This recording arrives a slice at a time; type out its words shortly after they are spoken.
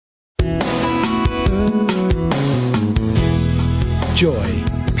joy,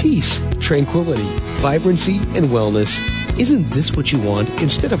 peace, tranquility, vibrancy, and wellness. Isn't this what you want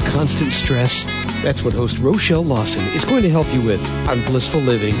instead of constant stress? That's what host Rochelle Lawson is going to help you with on Blissful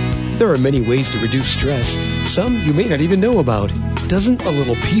Living. There are many ways to reduce stress, some you may not even know about. Doesn't a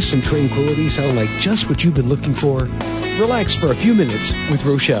little peace and tranquility sound like just what you've been looking for? Relax for a few minutes with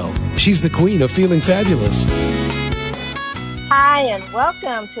Rochelle. She's the queen of feeling fabulous. Hi, and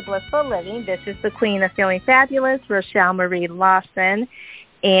welcome to Blissful Living. This is the queen of feeling fabulous, Rochelle Marie Lawson,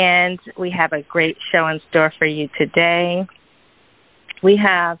 and we have a great show in store for you today. We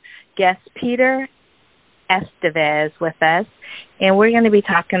have guest Peter Estevez with us, and we're going to be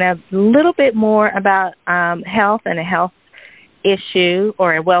talking a little bit more about health and a health issue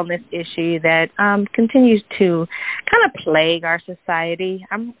or a wellness issue that continues to kind of plague our society.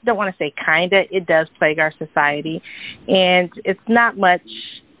 I don't want to say kind of, it does plague our society, and it's not much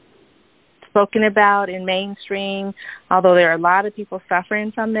spoken about in mainstream, although there are a lot of people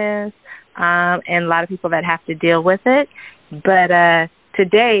suffering from this and a lot of people that have to deal with it. But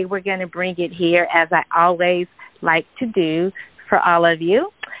today we're going to bring it here, as I always like to do, for all of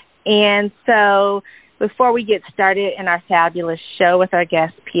you. And so before we get started in our fabulous show with our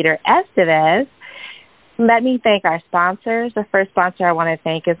guest, Peter Estevez, let me thank our sponsors. The first sponsor I want to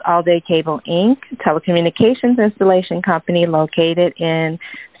thank is All Day Cable, Inc., a telecommunications installation company located in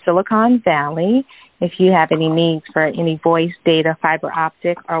Silicon Valley. If you have any needs for any voice, data, fiber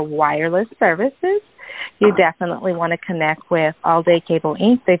optic, or wireless services, you definitely want to connect with All Day Cable,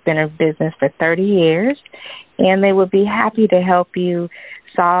 Inc. They've been in business for 30 years, and they will be happy to help you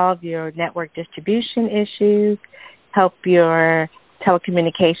solve your network distribution issues, help your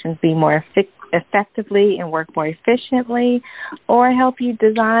telecommunications be more effectively and work more efficiently, or help you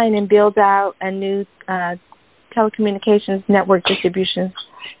design and build out a new telecommunications network distribution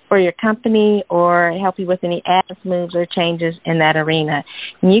for your company, or help you with any ads, moves, or changes in that arena.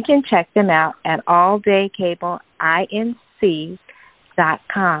 And you can check them out at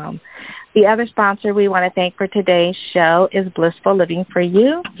alldaykableInc.com. The other sponsor we want to thank for today's show is Blissful Living for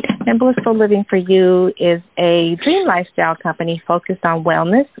You. And Blissful Living for You is a dream lifestyle company focused on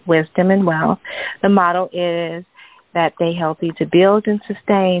wellness, wisdom, and wealth. The motto is that they help you to build and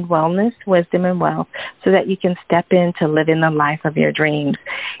sustain wellness, wisdom, and wealth so that you can step into living the life of your dreams.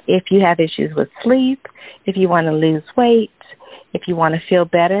 If you have issues with sleep, if you want to lose weight, if you want to feel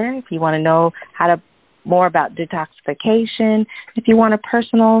better, if you want to know more about detoxification, if you want a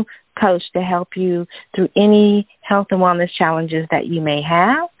personal coach to help you through any health and wellness challenges that you may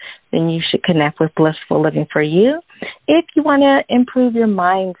have, then you should connect with Blissful Living for You. If you want to improve your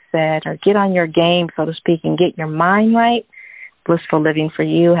mindset or get on your game, so to speak, and get your mind right, Blissful Living for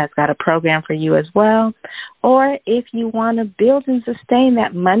You has got a program for you as well. Or if you want to build and sustain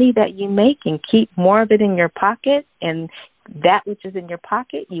that money that you make and keep more of it in your pocket, and that which is in your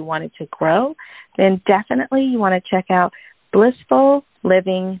pocket, you want it to grow, then definitely you want to check out Blissful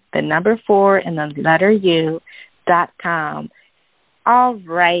Living, the number 4 and the letter U.com. All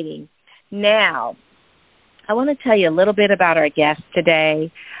righty. Now, I want to tell you a little bit about our guest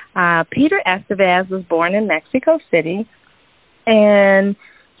today. Peter Estevez was born in Mexico City, and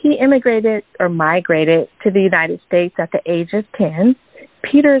he immigrated or migrated to the United States at the age of 10.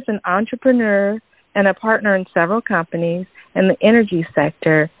 Peter is an entrepreneur and a partner in several companies in the energy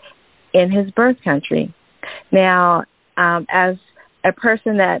sector in his birth country. Now, as a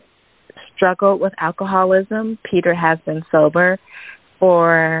person that struggled with alcoholism, Peter has been sober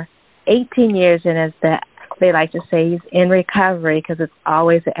for 18 years, and as they like to say, he's in recovery because it's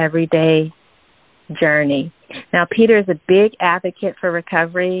always an everyday journey. Now, Peter is a big advocate for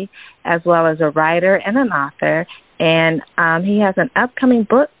recovery, as well as a writer and an author, and he has an upcoming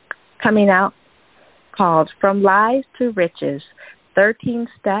book coming out called From Lies to Riches, 13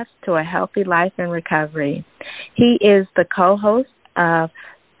 Steps to a Healthy Life in Recovery. He is the co-host of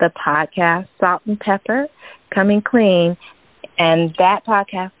the podcast Salt and Pepper, Coming Clean, and that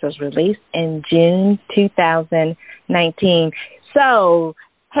podcast was released in June 2019. So,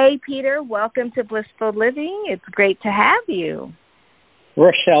 hey, Peter, welcome to Blissful Living. It's great to have you.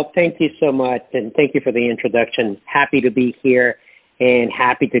 Rochelle, thank you so much, and thank you for the introduction. Happy to be here and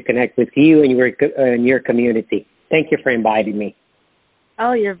happy to connect with you and your community. Thank you for inviting me.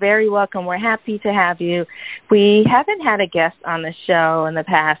 Oh, you're very welcome. We're happy to have you. We haven't had a guest on the show in the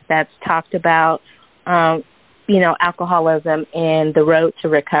past that's talked about, alcoholism and the road to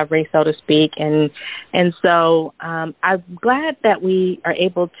recovery, so to speak. And so I'm glad that we are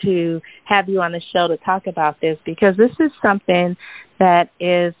able to have you on the show to talk about this, because this is something that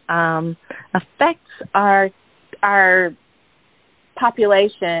is affects our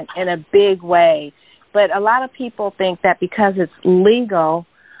population in a big way. But a lot of people think that because it's legal,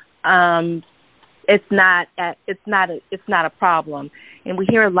 it's not a problem. And we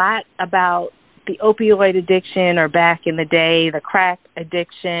hear a lot about the opioid addiction, or back in the day, the crack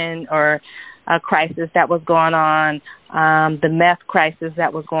addiction or crisis that was going on, the meth crisis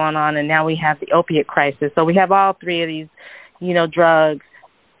that was going on, and now we have the opiate crisis. So we have all three of these, drugs.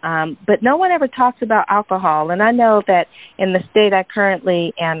 But no one ever talks about alcohol. And I know that in the state I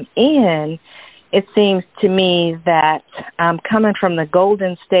currently am in, it seems to me that coming from the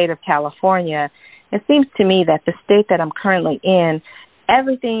golden state of California, it seems to me that the state that I'm currently in,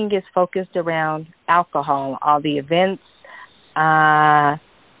 everything is focused around alcohol, all the events,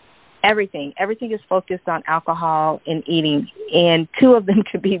 everything. Everything is focused on alcohol and eating, and two of them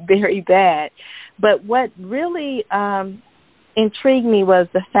could be very bad. But what really intrigued me was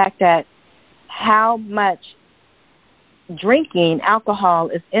the fact that how much drinking alcohol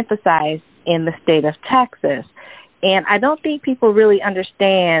is emphasized in the state of Texas. And I don't think people really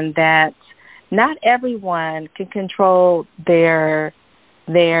understand that not everyone can control their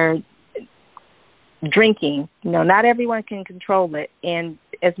drinking. Not everyone can control it. And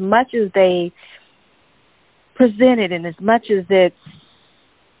as much as they present it and as much as it's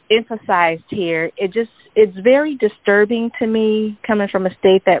emphasized here, it's very disturbing to me, coming from a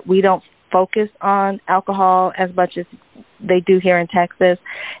state that we don't focus on alcohol as much as they do here in Texas.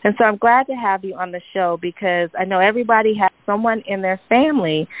 And so I'm glad to have you on the show, because I know everybody has someone in their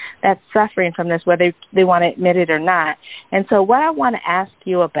family that's suffering from this, whether they want to admit it or not. And so what I want to ask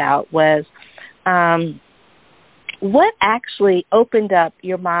you about was what actually opened up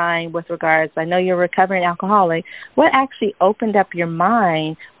your mind with regards, I know you're a recovering alcoholic, what actually opened up your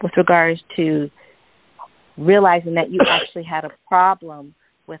mind with regards to realizing that you actually had a problem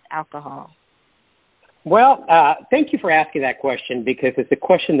with alcohol? Well, thank you for asking that question, because it's a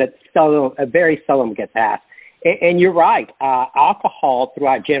question that very seldom gets asked. And you're right. Alcohol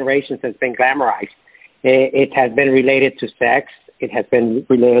throughout generations has been glamorized. It has been related to sex. It has been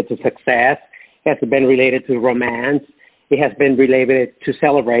related to success. It has been related to romance. It has been related to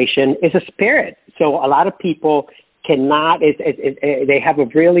celebration. It's a spirit. So a lot of people cannot, they have a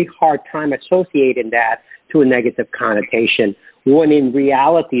really hard time associating that to a negative connotation, when in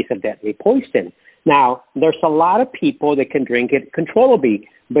reality it's a deadly poison. Now, there's a lot of people that can drink it controllably,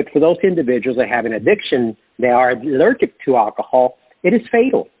 but for those individuals that have an addiction, they are allergic to alcohol, it is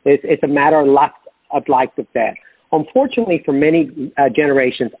fatal. It's a matter of life or death. Unfortunately, for many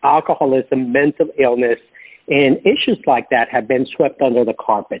generations, alcoholism, mental illness, and issues like that have been swept under the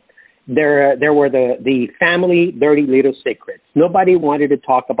carpet. There were the family dirty little secrets. Nobody wanted to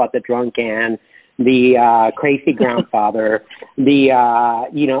talk about the drunk aunt, the crazy grandfather, the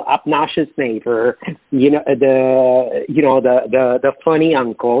obnoxious neighbor, the funny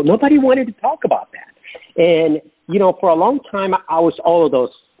uncle. Nobody wanted to talk about that. And for a long time, I was all of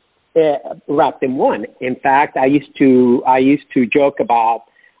those wrapped in one. In fact, I used to joke about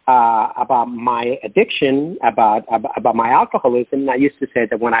my addiction, about my alcoholism. And I used to say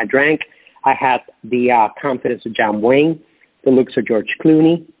that when I drank, I had the confidence of John Wayne, the looks of George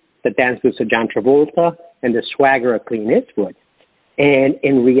Clooney, the dance moves of John Travolta, and the swagger of Clint Eastwood. And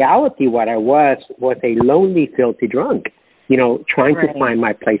in reality, what I was a lonely, filthy drunk, trying to find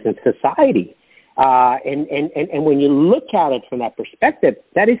my place in society. And when you look at it from that perspective,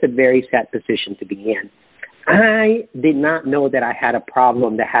 that is a very sad position to be in. I did not know that I had a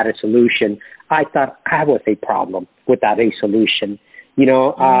problem that had a solution. I thought I was a problem without a solution.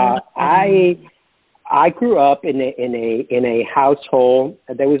 I grew up in a household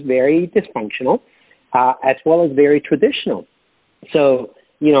that was very dysfunctional, as well as very traditional. So,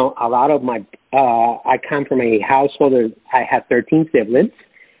 a lot of I come from a household that I have 13 siblings.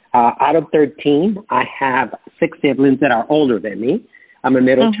 Out of 13, I have 6 siblings that are older than me. I'm a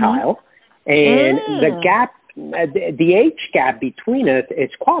middle child. And the age gap between us is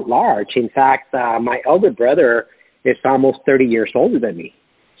quite large. In fact, my elder brother is almost 30 years older than me.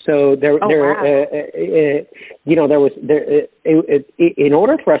 So in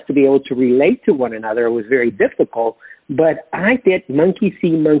order for us to be able to relate to one another, it was very difficult. But I did monkey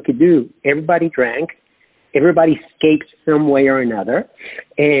see, monkey do. Everybody drank. Everybody escaped some way or another.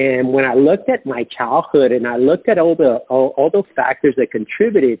 And when I looked at my childhood and I looked at all those factors that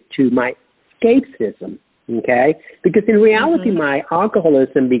contributed to my escapism, okay, because in reality, my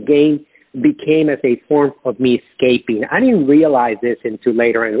alcoholism became as a form of me escaping. I didn't realize this until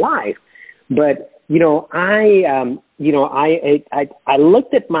later in life, but I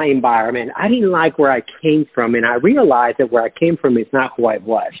looked at my environment. I didn't like where I came from, and I realized that where I came from is not who I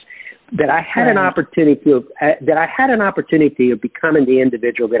was. that I had an opportunity of becoming the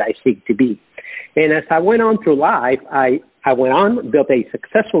individual that I seek to be. And as I went on through life, I went on, built a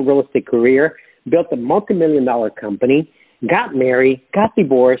successful real estate career, built a multi-million-dollar company, got married, got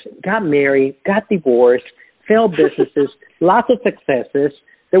divorced, got married, got divorced, failed businesses, lots of successes.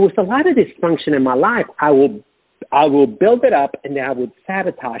 There was a lot of dysfunction in my life. I will build it up, and then I would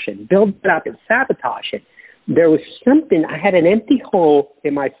sabotage it, build it up and sabotage it. There was something, I had an empty hole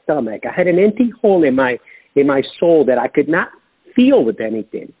in my stomach. I had an empty hole in my soul that I could not feel with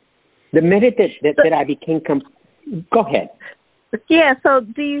anything. The minute that I became, go ahead. Yeah, so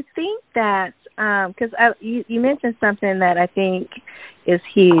do you think that, because you mentioned something that I think is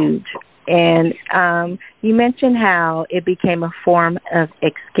huge, and you mentioned how it became a form of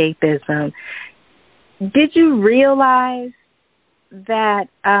escapism. Did you realize that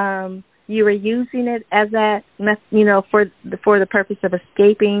you were using it as that, for the purpose of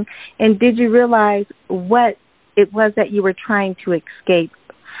escaping? And did you realize what it was that you were trying to escape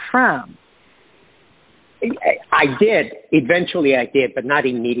from? I did. Eventually I did, but not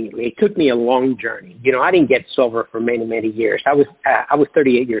immediately. It took me a long journey. I didn't get sober for many, many years. I was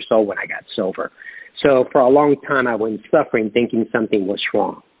 38 years old when I got sober. So for a long time I went suffering thinking something was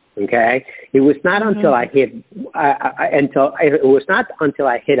wrong. Okay? It was not until I hit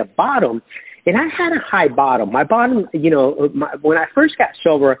a bottom, and I had a high bottom. My bottom, when I first got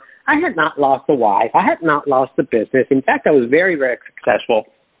sober, I had not lost a wife. I had not lost a business. In fact, I was very, very successful.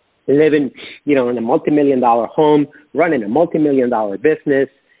 Living, in a multi-million-dollar home, running a multi-million-dollar business.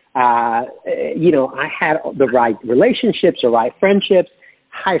 I had the right relationships, the right friendships,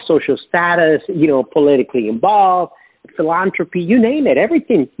 high social status, politically involved, philanthropy, you name it,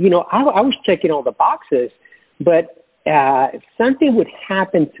 everything. I was checking all the boxes, but something would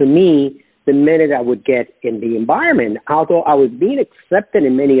happen to me the minute I would get in the environment. Although I was being accepted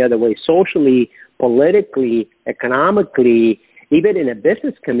in many other ways, socially, politically, economically, even in a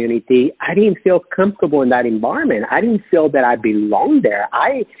business community, I didn't feel comfortable in that environment. I didn't feel that I belonged there.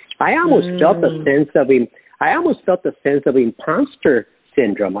 I almost felt a sense of imposter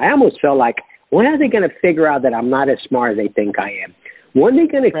syndrome. I almost felt like, when are they going to figure out that I'm not as smart as they think I am? When are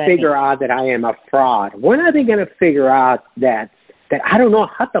they going to figure out that I am a fraud? When are they going to figure out that I don't know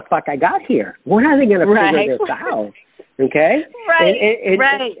how the fuck I got here? When are they going to figure this out? Okay?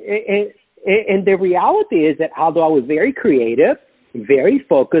 And the reality is that although I was very creative, very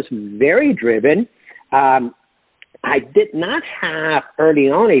focused, very driven, I did not have early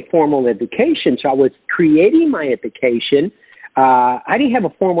on a formal education. So I was creating my education. I didn't have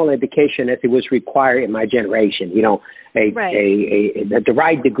a formal education as it was required in my generation. The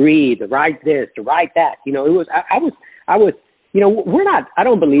right degree, the right this, the right that. I was. I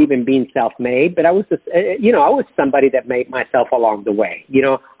don't believe in being self-made, but I was somebody that made myself along the way.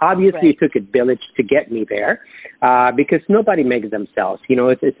 Obviously it took a village to get me there, because nobody makes themselves.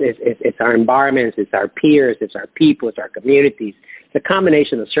 It's our environments, it's our peers, it's our people, it's our communities. It's a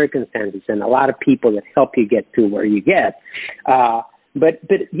combination of circumstances and a lot of people that help you get to where you get. But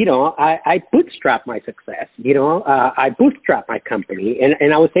I bootstrapped my success. I bootstrapped my company,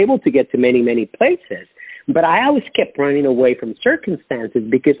 and I was able to get to many, many places. But I always kept running away from circumstances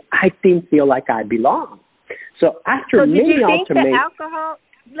because I didn't feel like I belonged. So after many alternatives, alcohol?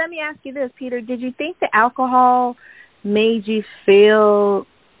 Let me ask you this, Peter. Did you think the alcohol made you feel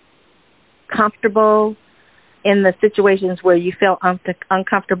comfortable in the situations where you felt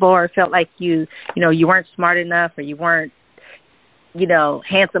uncomfortable, or felt like you weren't smart enough, or you weren't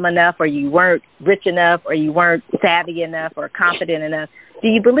handsome enough, or you weren't rich enough, or you weren't savvy enough or confident enough? Do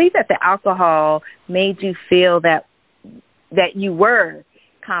you believe that the alcohol made you feel that you were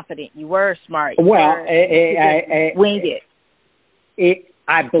confident, you were smart? Winged it.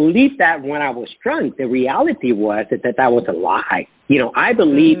 I believed that when I was drunk. The reality was that was a lie. I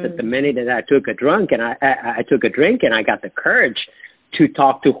believed that the minute that I took a drink and I got the courage to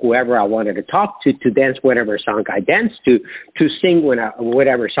talk to whoever I wanted to talk to dance whatever song I danced to sing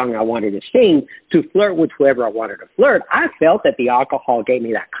whatever song I wanted to sing, to flirt with whoever I wanted to flirt. I felt that the alcohol gave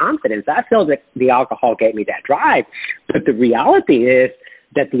me that confidence. I felt that the alcohol gave me that drive. But the reality is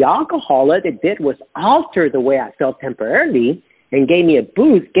that the alcohol, what it did was alter the way I felt temporarily and gave me a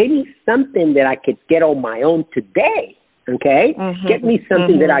boost, gave me something that I could get on my own today. Okay? Get me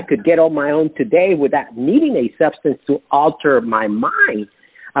something that I could get on my own today without needing a substance to alter my mind.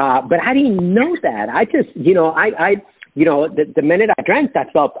 But I didn't know that. I just, the minute I drank, I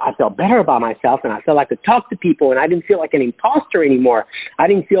felt better about myself, and I felt like I could talk to people, and I didn't feel like an imposter anymore. I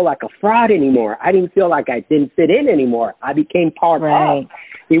didn't feel like a fraud anymore. I didn't feel like I didn't fit in anymore. I became part of.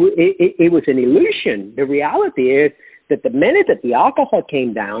 It was an illusion. The reality is that the minute that the alcohol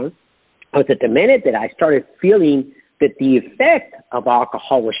came down, was at the minute that I started feeling that the effect of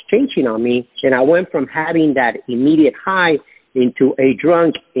alcohol was changing on me, and I went from having that immediate high into a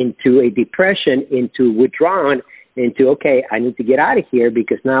drunk, into a depression, into withdrawn, into, okay, I need to get out of here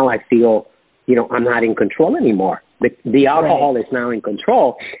because now I feel, I'm not in control anymore. The alcohol is now in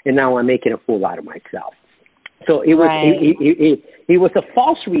control, and now I'm making a fool out of myself. So it was it was a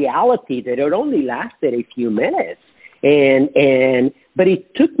false reality that it only lasted a few minutes, but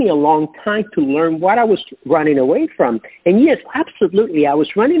it took me a long time to learn what I was running away from. And yes, absolutely, I was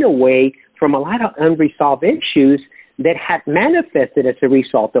running away from a lot of unresolved issues that had manifested as a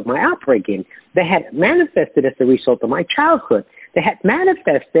result of my upbringing, that had manifested as a result of my childhood, that had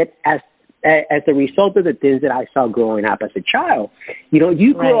manifested as a result of the things that I saw growing up as a child. I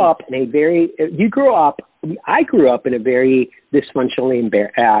grew up in a very dysfunctional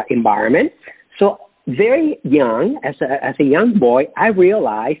environment. So very young, as a young boy, I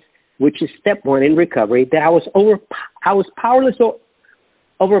realized, which is step one in recovery, that I was powerless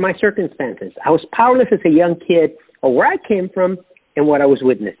over my circumstances. I was powerless as a young kid over where I came from and what I was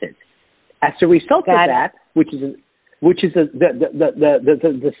witnessing. As a result of that, which is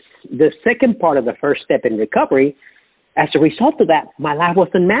the second part of the first step in recovery, as a result of that, my life was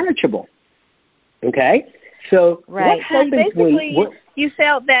unmanageable. Okay? So what happens you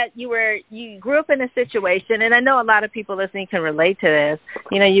felt that you grew up in a situation, and I know a lot of people listening can relate to this.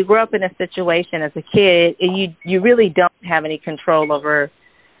 You grew up in a situation as a kid, and you really don't have any control over,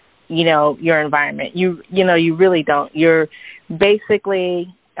 your environment. You really don't. You're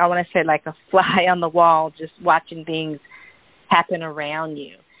basically, I want to say, like a fly on the wall, just watching things happen around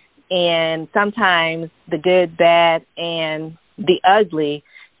you. And sometimes the good, bad, and the ugly,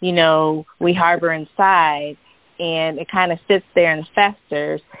 we harbor inside, and it kind of sits there and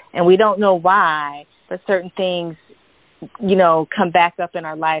festers, and we don't know why, but certain things, come back up in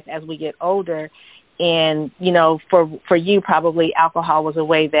our life as we get older. And, for you, probably alcohol was a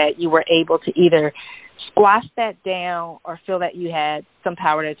way that you were able to either squash that down or feel that you had some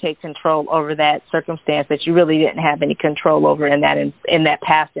power to take control over that circumstance that you really didn't have any control over in that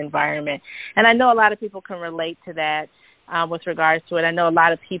past environment. And I know a lot of people can relate to that with regards to it. I know a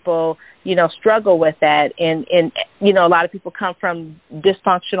lot of people, struggle with that. And a lot of people come from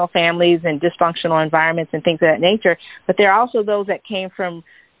dysfunctional families and dysfunctional environments and things of that nature. But there are also those that came from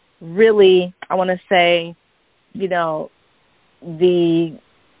really, I want to say, the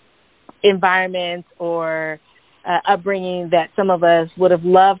environment or upbringing that some of us would have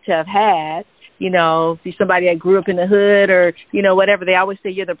loved to have had. If you're somebody that grew up in the hood or, whatever, they always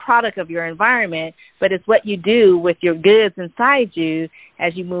say you're the product of your environment, but it's what you do with your goods inside you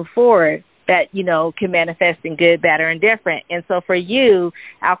as you move forward that, can manifest in good, bad, or indifferent. And so for you,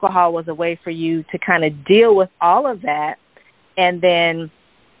 alcohol was a way for you to kind of deal with all of that and then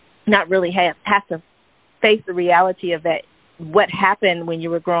not really have to face the reality of that. What happened when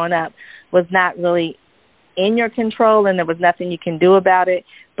you were growing up was not really in your control, and there was nothing you can do about it,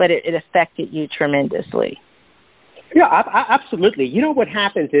 but it affected you tremendously. Yeah, absolutely. What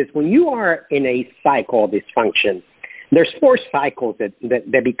happens is when you are in a cycle of dysfunction, there's 4 cycles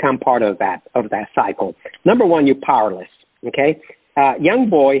that become part of that cycle. Number 1, you're powerless. Okay, young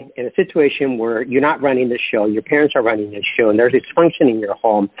boy in a situation where you're not running the show, your parents are running the show, and there's dysfunction in your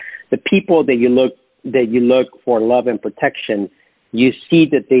home. The people that you look for love and protection, you see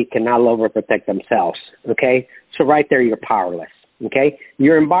that they cannot love or protect themselves, okay? So right there, you're powerless, okay?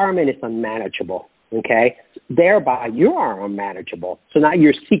 Your environment is unmanageable, okay? Thereby, you are unmanageable. So now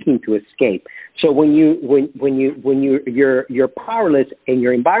you're seeking to escape. So when you're powerless and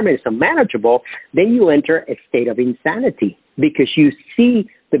your environment is unmanageable, then you enter a state of insanity because you see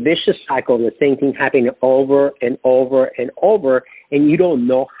the vicious cycle of the same thing happening over and over and over, and you don't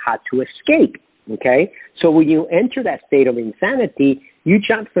know how to escape. Okay, so when you enter that state of insanity, you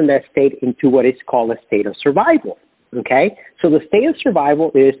jump from that state into what is called a state of survival. Okay, so the state of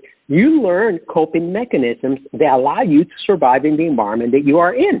survival is you learn coping mechanisms that allow you to survive in the environment that you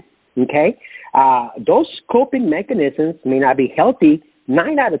are in. Okay, those coping mechanisms may not be healthy.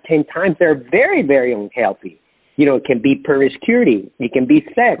 9 out of 10 times they're very, very unhealthy. It can be promiscuity, it can be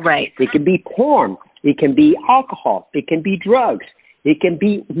sex, it can be porn, it can be alcohol, it can be drugs. It can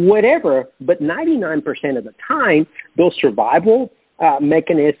be whatever, but 99% of the time, those survival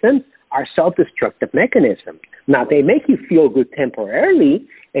mechanisms are self-destructive mechanisms. Now, they make you feel good temporarily,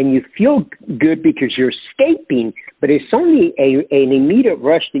 and you feel good because you're escaping, but it's only an immediate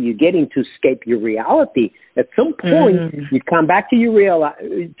rush that you get into escape your reality. At some point, you come back to your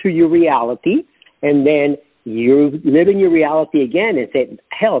reality, and then you live in your reality again and say,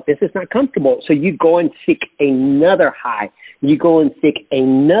 hell, this is not comfortable. So you go and seek another high. You go and seek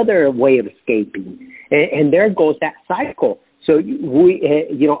another way of escaping. And there goes that cycle. So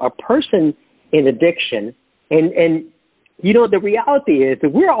a person in addiction, and the reality is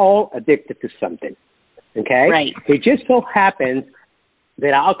that we're all addicted to something, okay? Right. It just so happens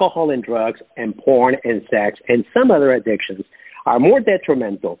that alcohol and drugs and porn and sex and some other addictions are more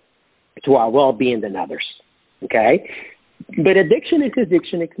detrimental to our well-being than others, okay? But addiction is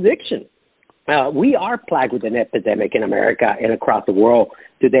addiction. We are plagued with an epidemic in America and across the world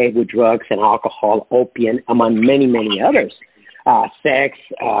today with drugs and alcohol, opium, among many, many others. Sex,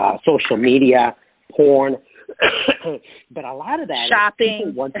 social media, porn. But a lot of that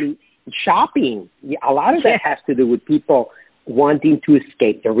shopping. A lot of that has to do with people wanting to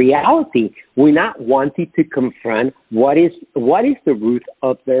escape the reality. We're not wanting to confront what is the root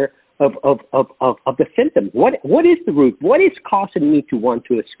of their of the symptom. What is the root? What is causing me to want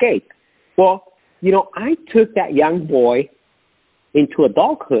to escape? Well, I took that young boy into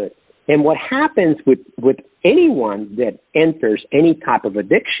adulthood, and what happens with anyone that enters any type of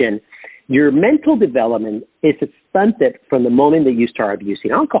addiction, your mental development is stunted from the moment that you start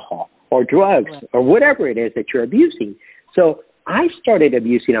abusing alcohol or drugs or whatever it is that you're abusing. So I started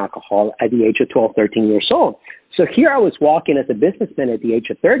abusing alcohol at the age of 12, 13 years old. So here I was walking as a businessman at the age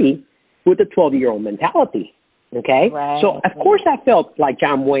of 30 with a 12-year-old mentality, okay? Right. So, of course, I felt like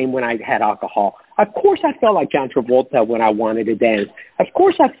John Wayne when I had alcohol. Of course, I felt like John Travolta when I wanted to dance. Of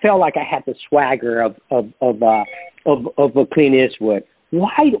course, I felt like I had the swagger of a Clint Eastwood.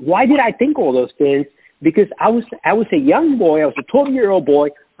 Why did I think all those things? Because I was a young boy. I was a 12-year-old boy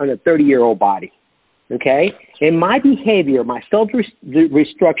on a 30-year-old body, okay? And my behavior, my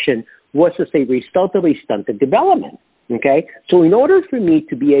self-destruction was as a result of a stunted development, okay? So in order for me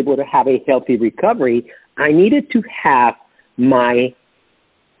to be able to have a healthy recovery, I needed to have my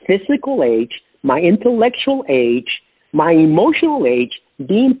physical age, my intellectual age, my emotional age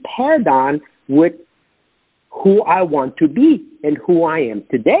being paired on with who I want to be and who I am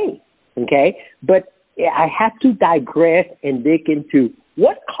today, okay? But I had to digress and dig into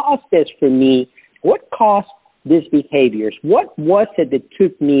what caused this for me, what caused these behaviors, what was it that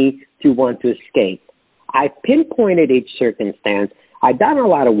took me to want to escape. I pinpointed each circumstance. I've done a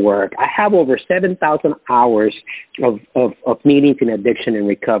lot of work. I have over 7,000 hours of meetings in addiction and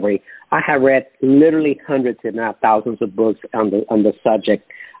recovery. I have read literally hundreds, if not thousands, of books on the subject.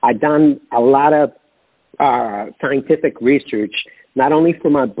 I've done a lot of scientific research, not only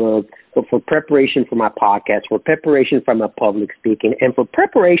for my book, but for preparation for my podcast, for preparation for my public speaking, and for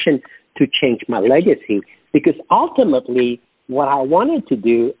preparation to change my legacy. Because ultimately, what I wanted to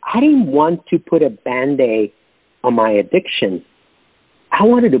do, I didn't want to put a Band-Aid on my addiction. I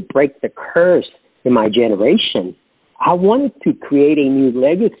wanted to break the curse in my generation. I wanted to create a new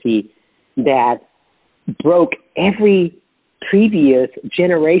legacy that broke every previous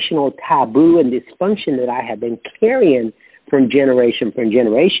generational taboo and dysfunction that I had been carrying from generation.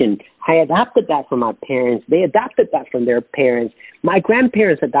 I adopted that from my parents. They adopted that from their parents. My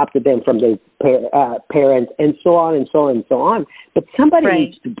grandparents adopted them from their parents, and so on and so on and so on. But somebody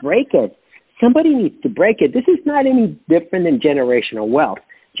needs to break it. Somebody needs to break it. This is not any different than generational wealth.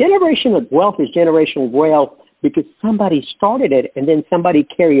 Generational wealth is generational wealth because somebody started it and then somebody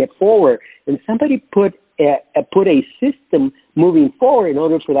carried it forward, and somebody put a system moving forward in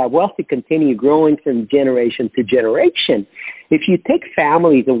order for that wealth to continue growing from generation to generation. If you take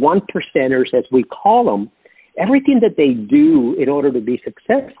families, the 1%ers as we call them, everything that they do in order to be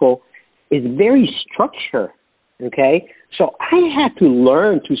successful is very structured, okay? So I had to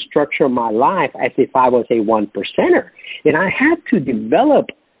learn to structure my life as if I was a 1%er. And I had to develop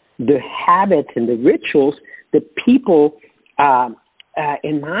the habits and the rituals that people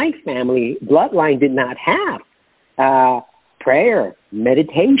in my family bloodline did not have. Prayer,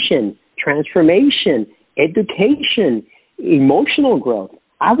 meditation, transformation, education, emotional growth.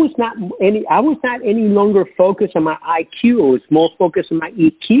 I was not any longer focused on my IQ. I was more focused on my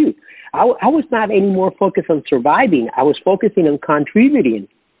EQ. I was not any more focused on surviving. I was focusing on contributing.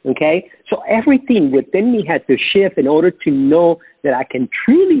 Okay, so everything within me had to shift in order to know that I can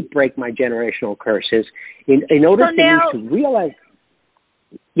truly break my generational curses. In order for me to realize.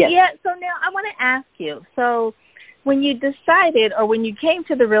 Yes. Yeah. So now I want to ask you. So when you decided, or when you came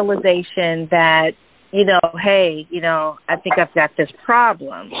to the realization that, hey, I think I've got this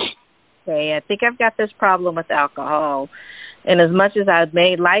problem. Okay, I think I've got this problem with alcohol. And as much as I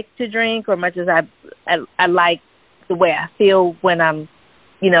may like to drink, or much as I like the way I feel when I'm,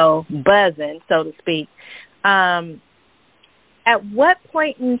 buzzing, so to speak, at what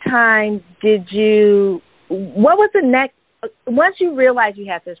point in time did you what was the next, once you realized you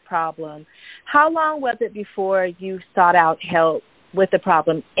had this problem, how long was it before you sought out help with the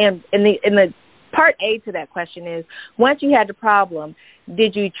problem? And in the part A to that question is, once you had the problem,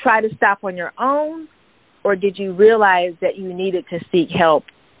 did you try to stop on your own, or did you realize that you needed to seek help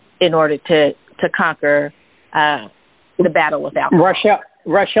in order to conquer the battle with alcohol?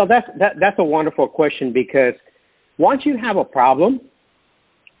 Rochelle, that's a wonderful question, because once you have a problem,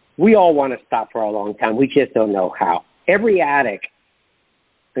 we all want to stop for a long time. We just don't know how. Every addict,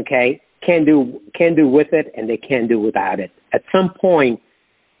 okay, can do with it, and they can do without it. At some point,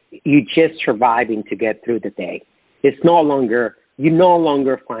 you're just surviving to get through the day. You no longer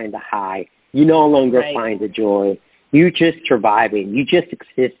find the high. You no longer find the joy. You're just surviving. You're just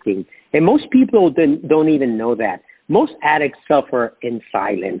existing. And most people don't even know that. Most addicts suffer in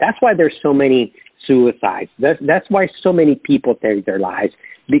silence. That's why there's so many suicides. That's why so many people take their lives,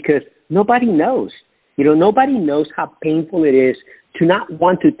 because nobody knows. Nobody knows how painful it is to not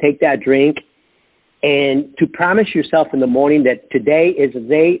want to take that drink and to promise yourself in the morning that today is a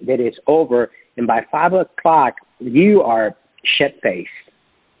day that is over, and by 5 o'clock you are shit-faced,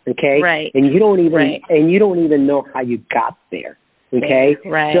 okay? Right. And you don't even know how you got there, okay?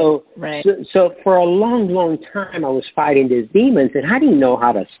 Right. So for a long, long time I was fighting these demons, and I didn't know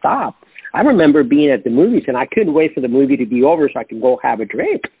how to stop. I remember being at the movies, and I couldn't wait for the movie to be over so I could go have a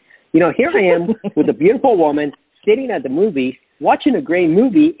drink. Here I am with a beautiful woman sitting at the movies, watching a great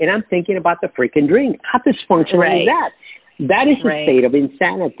movie, and I'm thinking about the freaking drink. How dysfunctional is that? That is a state of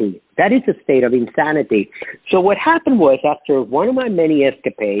insanity. That is a state of insanity. So what happened was, after one of my many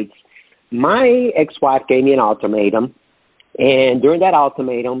escapades, my ex-wife gave me an ultimatum, and during that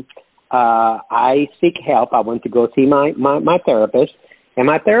ultimatum, I seek help. I went to go see my therapist, and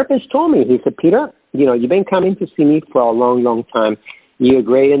my therapist told me, he said, Peter, you've been coming to see me for a long, long time. You're a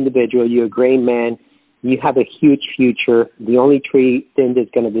great individual. You're a great man. You have a huge future. The only thing that's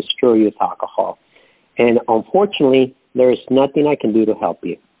going to destroy you is alcohol. And unfortunately, there is nothing I can do to help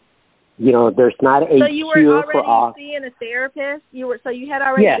you. There's not a cure for all. So you were already seeing a therapist? You had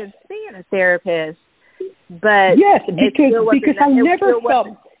already been seeing a therapist, but yes, because I never felt.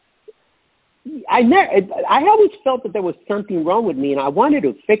 I always felt that there was something wrong with me, and I wanted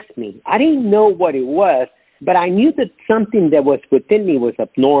to fix me. I didn't know what it was, but I knew that something that was within me was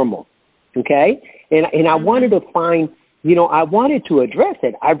abnormal, okay? And I wanted to find, I wanted to address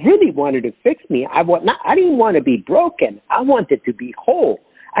it. I really wanted to fix me. I didn't want to be broken. I wanted to be whole.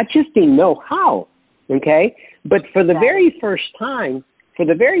 I just didn't know how, okay? But for the very first time,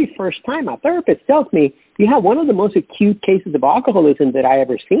 my therapist tells me, you have one of the most acute cases of alcoholism that I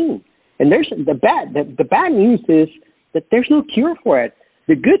ever seen. And there's the bad news is that there's no cure for it.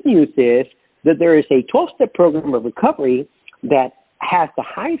 The good news is that there is a 12-step program of recovery that has the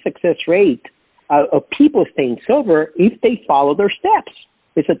highest success rate of people staying sober if they follow their steps.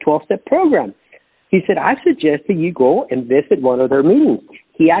 It's a 12-step program. He said, I suggest that you go and visit one of their meetings.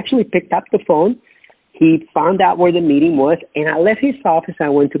 He actually picked up the phone. He found out where the meeting was, and I left his office. I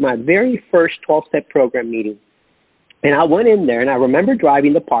went to my very first 12-step program meeting. And I went in there, and I remember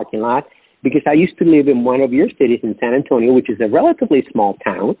driving the parking lot because I used to live in one of your cities in San Antonio, which is a relatively small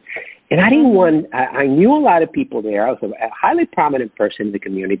town. And I knew a lot of people there. I was a highly prominent person in the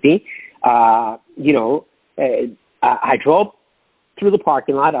community. I drove through the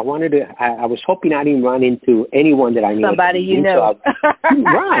parking lot. I was hoping I didn't run into anyone that I knew. Somebody you know.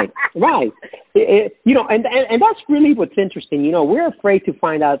 Right. And that's really what's interesting. We're afraid to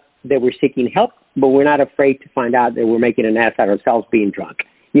find out that we're seeking help, but we're not afraid to find out that we're making an ass out of ourselves being drunk.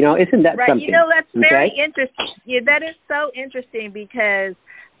 Isn't that something? That's very interesting. Yeah, that is so interesting because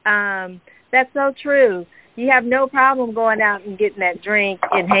that's so true. You have no problem going out and getting that drink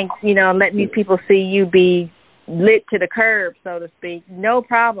and letting these people see you be lit to the curb, so to speak. No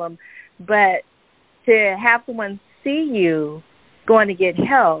problem. But to have someone see you going to get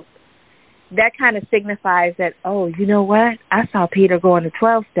help, that kind of signifies that, oh, you know what? I saw Peter go on the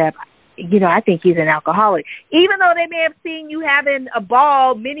 12-step. I think he's an alcoholic. Even though they may have seen you having a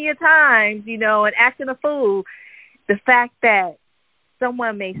ball many a times, and acting a fool, the fact that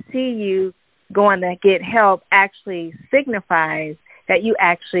someone may see you going to get help actually signifies that you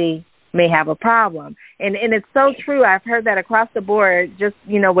actually may have a problem. And it's so true. I've heard that across the board, just,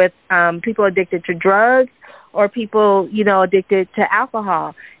 with people addicted to drugs or people, addicted to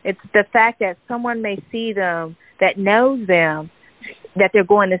alcohol. It's the fact that someone may see them that knows them, that they're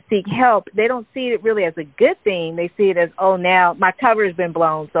going to seek help. They don't see it really as a good thing. They see it as, oh, now my cover's been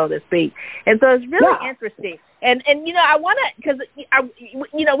blown, so to speak. And so it's really interesting. And I want to, because,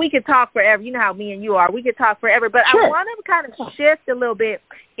 we could talk forever. You know how me and you are. We could talk forever. But sure. I want to kind of shift a little bit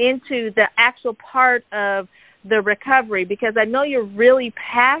into the actual part of the recovery, because I know you're really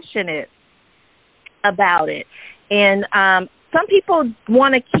passionate about it. And some people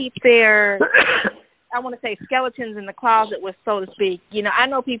want to keep their, I want to say, skeletons in the closet, with, so to speak. You know, I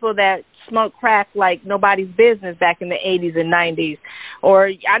know people that smoked crack like nobody's business back in the 80s and 90s. Or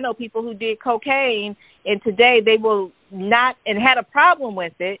I know people who did cocaine, and today they will not, and had a problem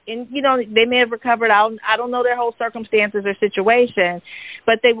with it. And, you know, they may have recovered. I don't know their whole circumstances or situation,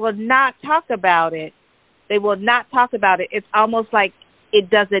 but they will not talk about it. They will not talk about it. It's almost like it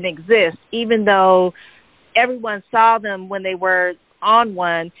doesn't exist, even though everyone saw them when they were on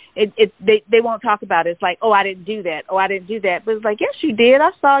one. They won't talk about it. It's like, oh, I didn't do that. Oh, I didn't do that. But it's like, yes, you did.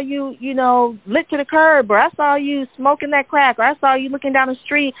 I saw you, you know, lit to the curb, or I saw you smoking that crack, or I saw you looking down the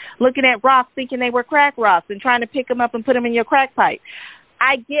street, looking at rocks, thinking they were crack rocks, and trying to pick them up and put them in your crack pipe.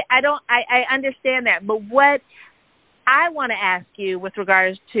 I understand that. But what I want to ask you with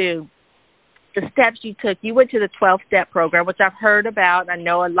regards to the steps you took, you went to the 12-step program, which I've heard about, I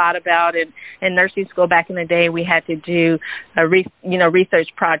know a lot about. In nursing school back in the day, we had to do a research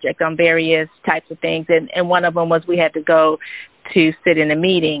project on various types of things, and one of them was we had to go to sit in a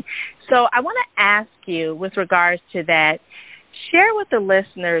meeting. So I want to ask you, with regards to that, share with the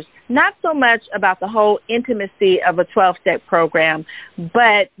listeners not so much about the whole intimacy of a 12-step program,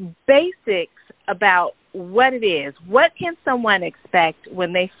 but basics about what it is. What can someone expect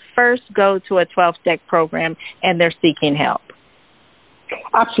when they first go to a 12-step program and they're seeking help?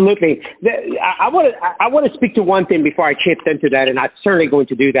 Absolutely. I want to speak to one thing before I chip into that, and I'm certainly going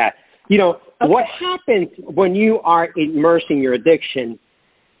to do that. You know, okay. What happens when you are immersed in your addiction,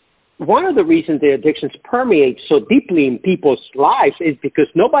 one of the reasons the addictions permeate so deeply in people's lives is because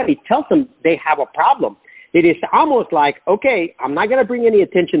nobody tells them they have a problem. It is almost like, okay, I'm not going to bring any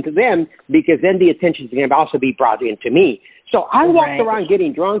attention to them, because then the attention is going to also be brought into me. So I walked around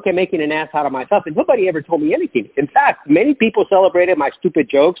getting drunk and making an ass out of myself, and nobody ever told me anything. In fact, many people celebrated my stupid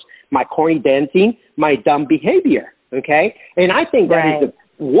jokes, my corny dancing, my dumb behavior, okay? And I think that is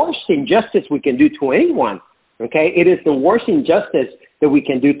the worst injustice we can do to anyone, okay? It is the worst injustice that we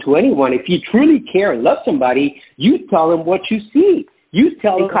can do to anyone. If you truly care and love somebody, you tell them what you see. You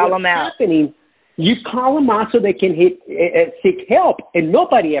tell them what's happening. You call them out so they can seek help, and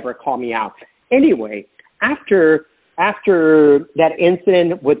nobody ever called me out. Anyway, after that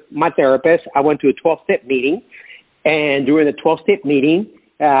incident with my therapist, I went to a 12-step meeting, and during the 12-step meeting,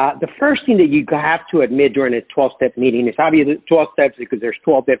 the first thing that you have to admit during a 12-step meeting is obviously 12 steps, because there's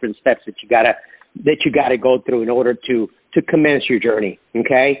 12 different steps that you gotta go through in order to commence your journey.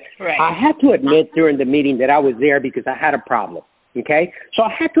 Okay, right. I had to admit during the meeting that I was there because I had a problem. Okay, so I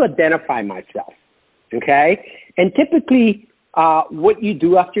had to identify myself. Okay, and typically what you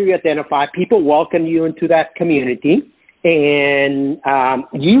do after you identify, people welcome you into that community, and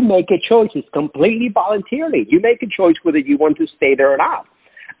you make a choice. It's completely voluntarily. You make a choice whether you want to stay there or not.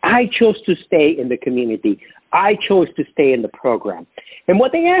 I chose to stay in the community. I chose to stay in the program. And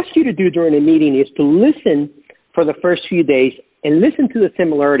what they ask you to do during a meeting is to listen for the first few days and listen to the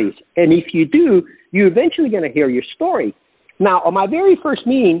similarities. And if you do, you're eventually going to hear your story. Now, on my very first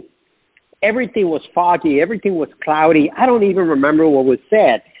meeting, everything was foggy. Everything was cloudy. I don't even remember what was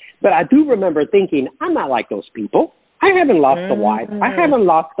said. But I do remember thinking, I'm not like those people. I haven't lost the wife. I haven't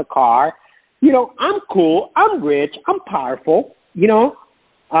lost the car. You know, I'm cool. I'm rich. I'm powerful. You know,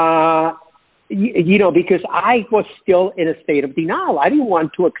 because I was still in a state of denial. I didn't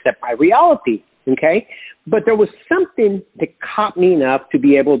want to accept my reality. Okay. But there was something that caught me enough to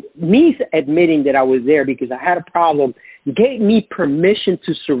be able, me admitting that I was there because I had a problem, gave me permission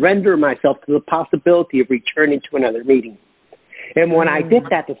to surrender myself to the possibility of returning to another meeting. And when I did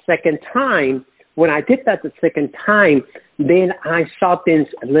that the second time, then I saw things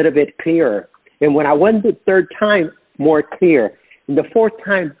a little bit clearer. And when I went the third time, more clear. And the fourth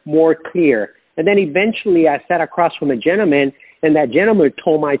time, more clear. And then eventually I sat across from a gentleman, and that gentleman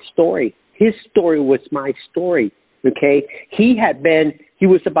told my story. His story was my story, okay? He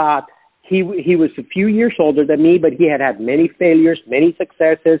was a few years older than me, but he had many failures, many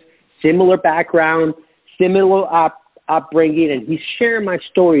successes, similar background, similar upbringing, and he's sharing my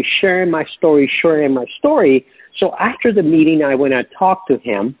story. So after the meeting, I went and talked to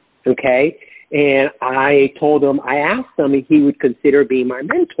him, okay? And I asked him if he would consider being my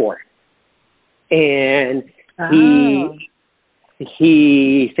mentor. And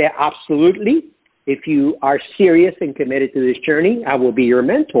he said, absolutely. If you are serious and committed to this journey, I will be your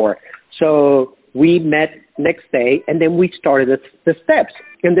mentor. So we met next day, and then we started the steps.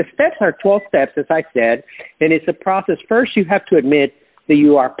 And the steps are 12 steps, as I said, and it's a process. First, you have to admit that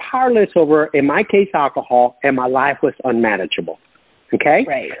you are powerless over, in my case, alcohol, and my life was unmanageable. Okay?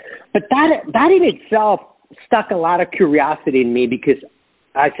 Right. But that in itself stuck a lot of curiosity in me because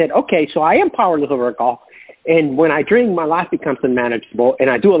I said, okay, so I am powerless over alcohol. And when I drink, my life becomes unmanageable and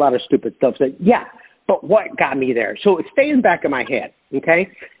I do a lot of stupid stuff. So, yeah, but what got me there? So it stays in the back of my head. Okay?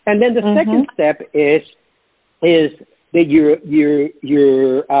 And then the second step is that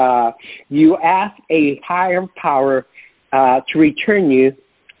you ask a higher power to return you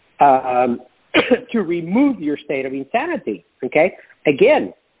to remove your state of insanity. Okay,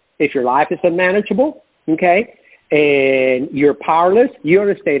 again, if your life is unmanageable, okay, and you're powerless, you're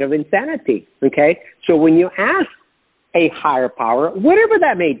in a state of insanity. Okay, so when you ask a higher power, whatever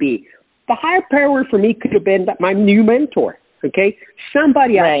that may be, the higher power for me could have been my new mentor. Okay,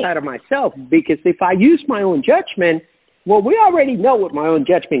 somebody outside of myself, because if I use my own judgment, well, we already know what my own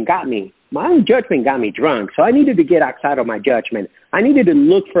judgment got me. My own judgment got me drunk, so I needed to get outside of my judgment. I needed to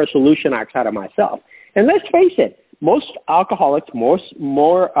look for a solution outside of myself. And let's face it, most alcoholics,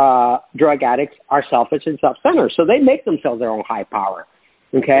 more drug addicts are selfish and self-centered, so they make themselves their own high power.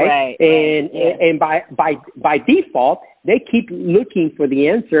 Okay, and by default, they keep looking for the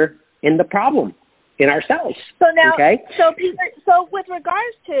answer in the problem in ourselves. So now, okay? So Peter, so with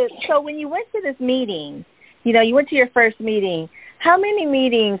regards to, so when you went to this meeting, you know, you went to your first meeting. How many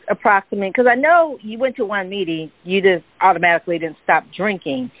meetings approximately? Because I know you went to one meeting, you just automatically didn't stop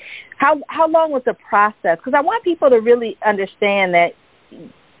drinking. How long was the process? Because I want people to really understand that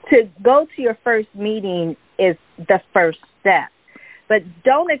to go to your first meeting is the first step. But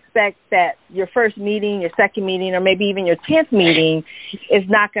don't expect that your first meeting, your second meeting, or maybe even your 10th meeting is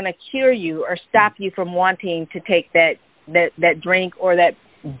not going to cure you or stop you from wanting to take that drink or that,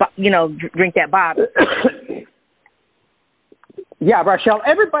 you know, drink that bottle. Yeah, Rochelle,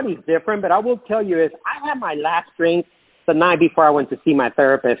 everybody's different, but I will tell you is I had my last drink the night before I went to see my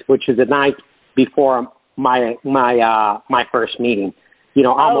therapist, which is the night before my first meeting, you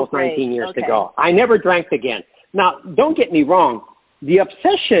know, almost 19 years ago. I never drank again. Now, don't get me wrong. The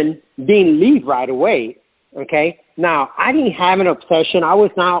obsession didn't leave right away, okay? Now, I didn't have an obsession. I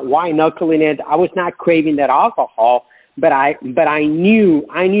was not white-knuckling it. I was not craving that alcohol, but I knew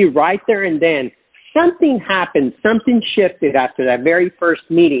right there and then something happened, something shifted after that very first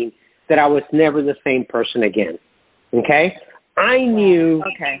meeting that I was never the same person again, okay? I knew,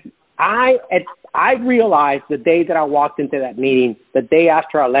 I realized the day that I walked into that meeting, the day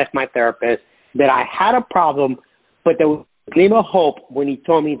after I left my therapist, that I had a problem, but there was a gleam of hope when he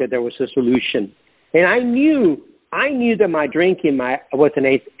told me that there was a solution. And I knew that my drinking was an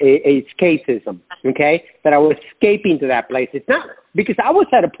escapism, okay, that I was escaping to that place. It's not because I was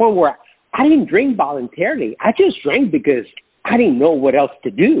at a point where I didn't drink voluntarily. I just drank because I didn't know what else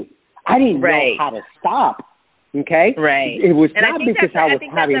to do. I didn't know how to stop, okay? Right. It was not because I was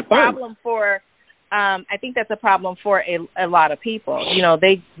having fun. I think that's a problem for a lot of people. You know,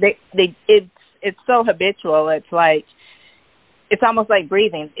 it's so habitual. It's like, it's almost like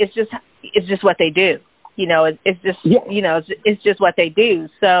breathing. It's just what they do. You know, it's just, you know, it's just what they do.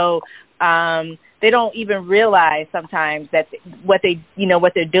 So, they don't even realize sometimes that what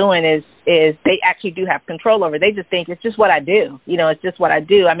they're doing is they actually do have control over. They just think it's just what I do. You know, it's just what I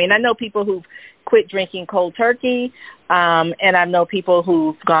do. I mean, I know people who've quit drinking cold turkey, and I know people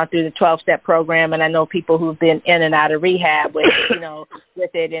who've gone through the 12-step program, and I know people who've been in and out of rehab with, you know,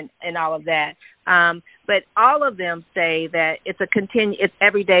 with it and all of that. But all of them say that it's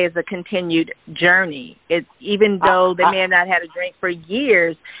every day is a continued journey. It's even though they may have not had a drink for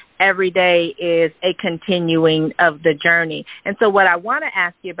years, every day is a continuing of the journey. And so what I want to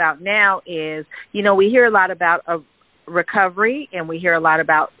ask you about now is, you know, we hear a lot about recovery and we hear a lot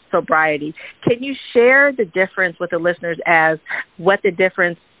about sobriety. Can you share the difference with the listeners as what the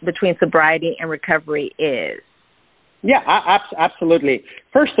difference between sobriety and recovery is? Yeah, absolutely.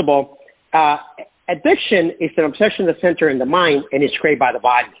 First of all, addiction is an obsession that's centered in the mind and is created by the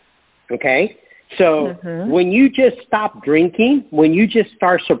body, okay? So when you just stop drinking, when you just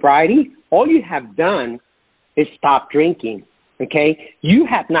start sobriety, all you have done is stop drinking, okay? You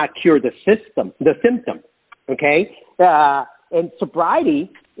have not cured the symptom, okay? And sobriety,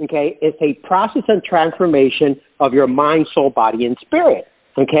 okay, is a process and transformation of your mind, soul, body, and spirit,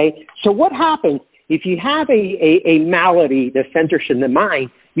 okay? So what happens if you have a malady that centers in the mind?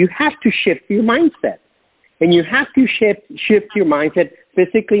 You have to shift your mindset. And you have to shift your mindset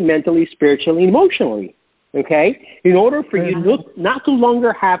physically, mentally, spiritually, emotionally, okay, in order for you not to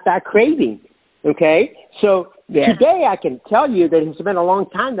longer have that craving, okay? So today I can tell you that it's been a long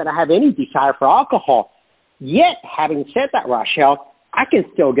time that I have any desire for alcohol. Yet, having said that, Rochelle, I can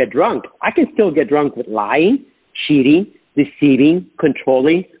still get drunk. I can still get drunk with lying, cheating, deceiving,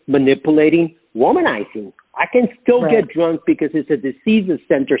 controlling, manipulating, womanizing, I can still get drunk because it's a disease that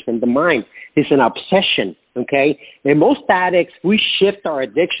centers in the mind. It's an obsession, okay? And most addicts, we shift our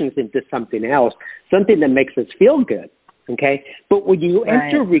addictions into something else, something that makes us feel good, okay? But when you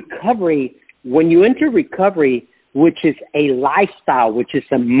enter recovery, which is a lifestyle, which is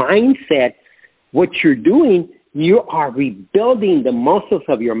a mindset, what you're doing, you are rebuilding the muscles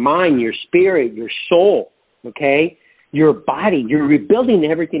of your mind, your spirit, your soul, okay? Your body. You're rebuilding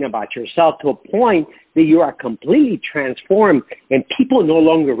everything about yourself to a point that you are completely transformed and people no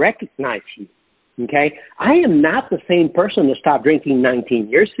longer recognize you, okay? I am not the same person that stopped drinking 19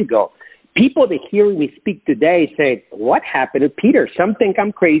 years ago. People that hear me speak today say, what happened to Peter? Some think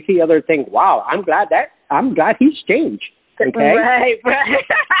I'm crazy, others think, wow, I'm glad he's changed, okay? Right.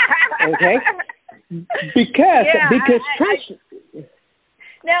 Okay? Because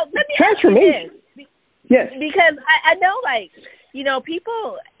now let me transformation. Ask you this. Yes. Because I know, like, you know,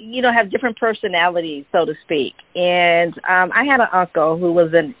 people, you know, have different personalities, so to speak. And I had an uncle who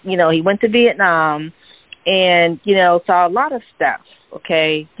was he went to Vietnam and, you know, saw a lot of stuff,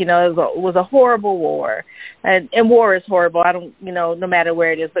 okay? You know, it was a horrible war. And war is horrible. I don't, you know, no matter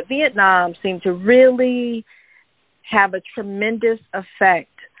where it is. But Vietnam seemed to really have a tremendous effect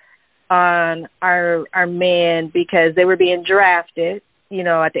on our men because they were being drafted, you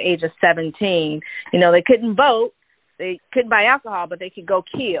know, at the age of 17. You know, they couldn't vote, they couldn't buy alcohol, but they could go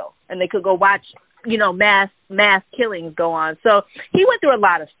kill and they could go watch, you know, mass killings go on. So he went through a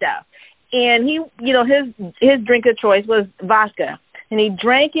lot of stuff. And he, you know, his drink of choice was vodka. And he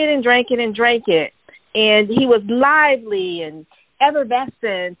drank it and drank it and drank it. And he was lively and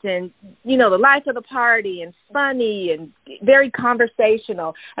effervescent and, you know, the life of the party and funny and very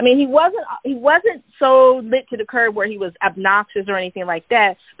conversational. I mean, he wasn't so lit to the curb where he was obnoxious or anything like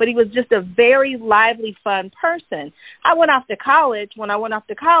that, but he was just a very lively, fun person. I went off to college. When I went off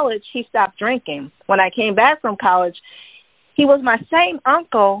to college, he stopped drinking. When I came back from college, he was my same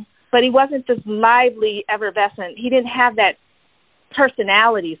uncle, but he wasn't this lively, effervescent. He didn't have that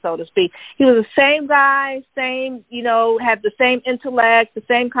personality, so to speak. He was the same guy, same, you know, had the same intellect, the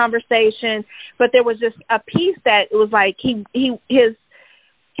same conversation, but there was just a piece that it was like his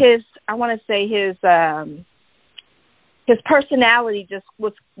I want to say his personality just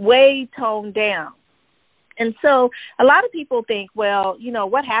was way toned down. And so a lot of people think, well, you know,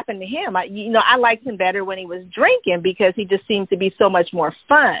 what happened to him? I liked him better when he was drinking because he just seemed to be so much more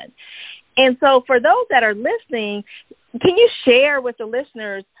fun. And so for those that are listening, can you share with the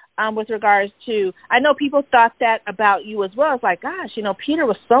listeners with regards to, I know people thought that about you as well. It's like, gosh, you know, Peter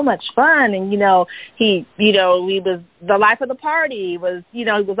was so much fun and, he was the life of the party, was, you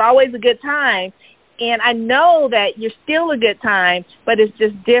know, it was always a good time. And I know that you're still a good time, but it's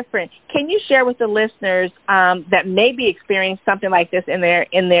just different. Can you share with the listeners that maybe experienced something like this in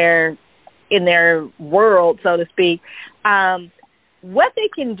their world, so to speak, what they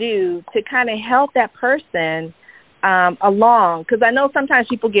can do to kind of help that person along? Because I know sometimes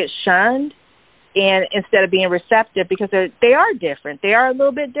people get shunned and instead of being receptive because they are different. They are a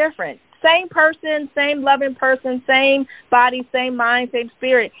little bit different. Same person, same loving person, same body, same mind, same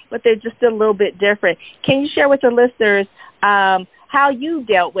spirit, but they're just a little bit different. Can you share with the listeners how you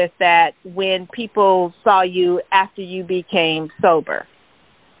dealt with that when people saw you after you became sober?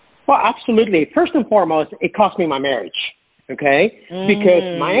 Well, absolutely. First and foremost, it cost me my marriage. Okay,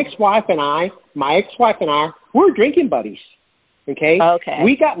 because my ex-wife and I, we're drinking buddies. Okay,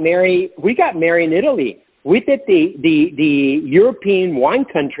 we got married in Italy. We did the European wine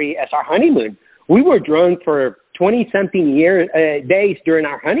country as our honeymoon. We were drunk for 20-something days during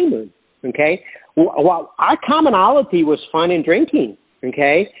our honeymoon. Okay, well, our commonality was fun and drinking.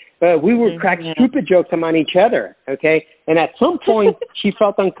 Okay, we would crack stupid jokes among each other. Okay, and at some point she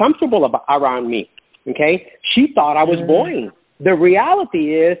felt uncomfortable around me. Okay, she thought I was boring. The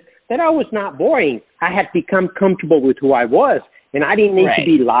reality is that I was not boring. I had become comfortable with who I was, and I didn't need to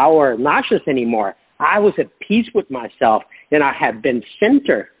be loud or obnoxious anymore. I was at peace with myself, and I had been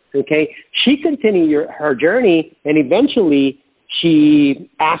centered. Okay, she continued her journey, and eventually she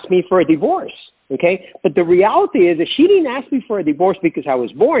asked me for a divorce. Okay, but the reality is that she didn't ask me for a divorce because I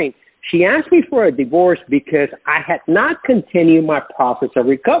was boring. She asked me for a divorce because I had not continued my process of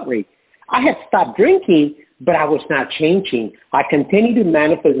recovery. I had stopped drinking, but I was not changing. I continued to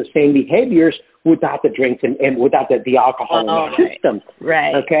manifest the same behaviors without the drinks and without the alcohol in my system.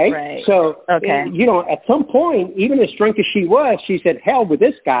 Right. Okay? Right. So, you know, at some point, even as drunk as she was, she said, hell with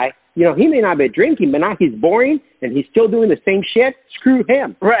this guy. You know, he may not be drinking, but now he's boring and he's still doing the same shit. Screw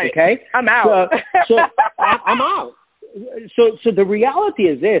him. Right. Okay? I'm out. So I'm out. So the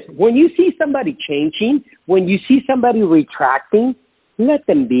reality is this. When you see somebody changing, when you see somebody retracting, let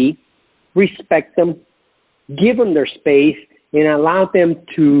them be. Respect them, give them their space, and allow them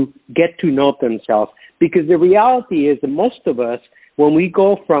to get to know themselves. Because the reality is that most of us, when we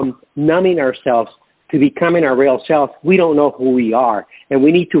go from numbing ourselves to becoming our real self, we don't know who we are, and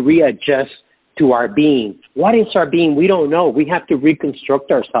we need to readjust to our being. What is our being? We don't know. We have to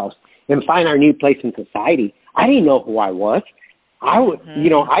reconstruct ourselves and find our new place in society. I didn't know who I was.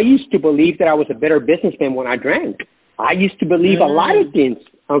 I used to believe that I was a better businessman when I drank. I used to believe a lot of things,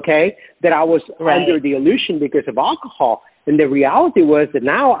 okay, that I was under the illusion because of alcohol. And the reality was that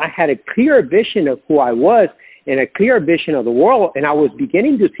now I had a clear vision of who I was and a clear vision of the world, and I was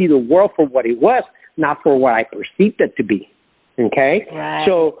beginning to see the world for what it was, not for what I perceived it to be. Okay? Right.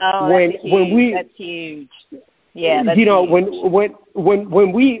 So that's huge. Yeah, that's huge.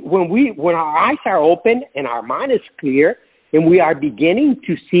 When our eyes are open and our mind is clear and we are beginning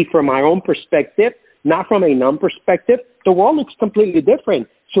to see from our own perspective, not from a numb perspective, the world looks completely different.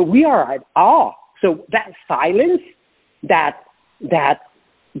 So we are at awe. So that silence, that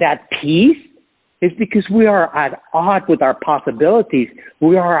peace is because we are at odds with our possibilities.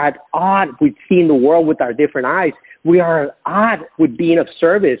 We are at odds with seeing the world with our different eyes. We are at odds with being of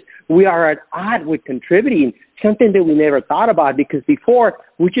service. We are at odds with contributing, something that we never thought about, because before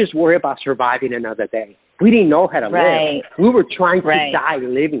we just worried about surviving another day. We didn't know how to live. We were trying to die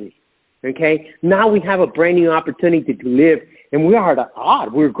living. Okay? Now we have a brand new opportunity to live, and we are at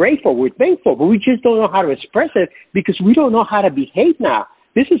odds. We're grateful. We're thankful, but we just don't know how to express it because we don't know how to behave now.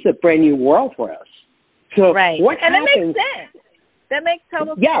 This is a brand new world for us. So what and happens? That makes sense. That makes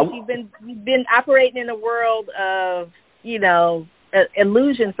total sense. You've been operating in a world of,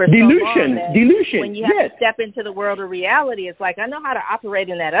 illusion for so long. Delusion. When you have to step into the world of reality, it's like, I know how to operate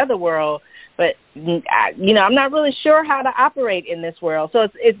in that other world, but I'm not really sure how to operate in this world. So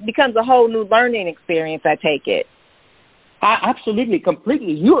it becomes a whole new learning experience, I take it. Absolutely,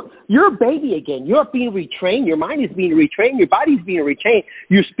 completely. You're a baby again. You're being retrained. Your mind is being retrained. Your body's being retrained.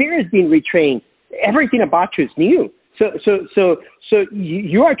 Your spirit is being retrained. Everything about you is new. So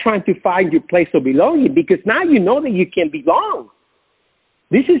you are trying to find your place of belonging because now you know that you can belong.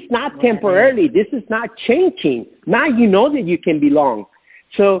 This is not temporarily. This is not changing. Now you know that you can belong.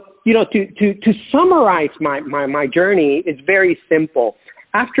 So, to summarize my journey, it's very simple.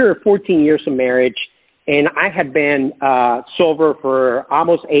 After 14 years of marriage, and I had been sober for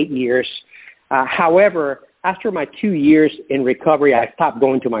almost 8 years. However, after my 2 years in recovery, I stopped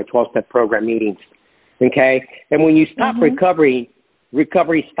going to my 12-step program meetings. Okay? And when you stop recovery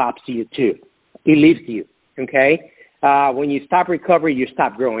stops you too. It leaves you. Okay? When you stop recovery, you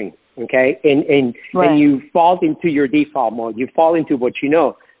stop growing. Okay? And you fall into your default mode. You fall into what you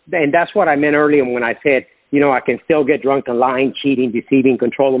know. And that's what I meant earlier when I said, I can still get drunk and lying, cheating, deceiving,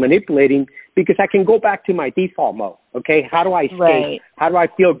 controlling, manipulating, because I can go back to my default mode. Okay, how do I escape? Right. How do I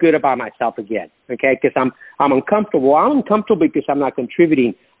feel good about myself again? Okay, because I'm uncomfortable. I'm uncomfortable because I'm not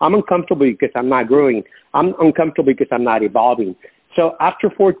contributing. I'm uncomfortable because I'm not growing. I'm uncomfortable because I'm not evolving. So after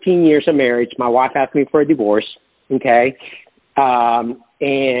 14 years of marriage, my wife asked me for a divorce. Okay,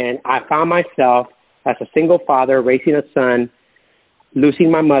 and I found myself as a single father raising a son,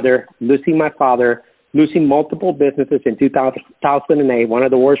 losing my mother, losing my father, losing multiple businesses in 2008, one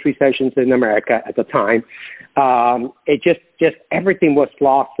of the worst recessions in America at the time. It just everything was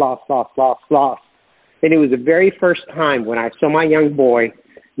lost. And it was the very first time when I saw my young boy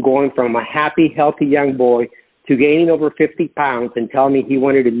going from a happy, healthy young boy to gaining over 50 pounds and telling me he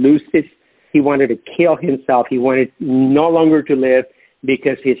wanted to he wanted to kill himself. He wanted no longer to live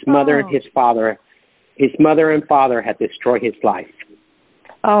because his mother and father had destroyed his life.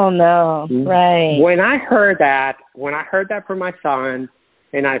 Oh no! Right. When I heard that from my son,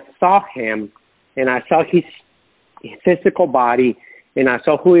 and I saw him, and I saw his physical body, and I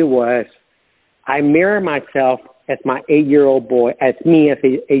saw who he was, I mirrored myself as my 8-year-old boy, as me as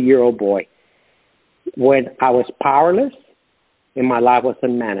an 8-year-old boy, when I was powerless and my life was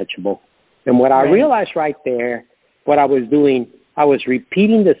unmanageable. And what I realized right there, what I was doing, I was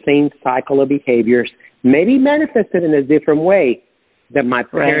repeating the same cycle of behaviors, maybe manifested in a different way, that my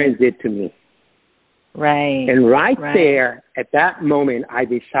parents did to me. Right. And right there, at that moment, I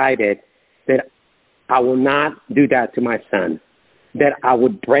decided that I will not do that to my son, that I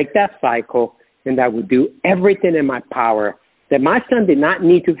would break that cycle, and that I would do everything in my power, that my son did not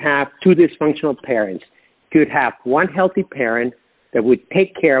need to have two dysfunctional parents. He could have one healthy parent that would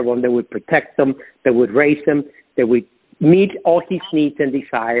take care of him, that would protect him, that would raise him, that would meet all his needs and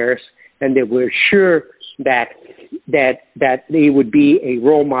desires, and that would ensure that he would be a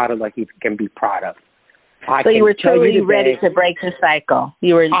role model that he can be proud of. So you were truly ready to break the cycle.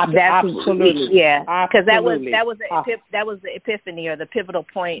 You were absolutely, because that was the epiphany or the pivotal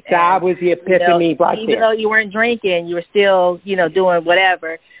point. That was the epiphany, right there. Even though you weren't drinking, you were still, doing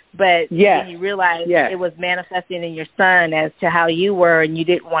whatever. But then you realized it was manifesting in your son as to how you were, and you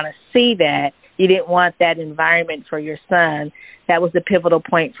didn't want to see that. You didn't want that environment for your son. That was the pivotal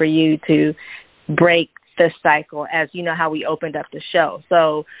point for you to break the cycle, as you know how we opened up the show.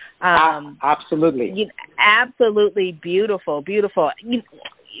 So absolutely, absolutely beautiful. We're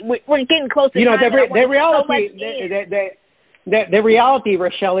getting close to the reality,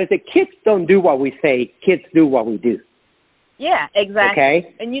 Rochelle, is that kids don't do what we say. Kids do what we do. Yeah, exactly.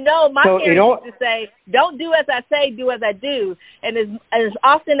 Okay. And my parents used to say, "Don't do as I say, do as I do." And as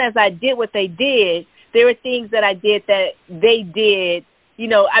often as I did what they did, there were things that I did that they did.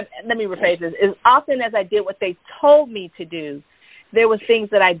 Let me rephrase this. As often as I did what they told me to do, there was things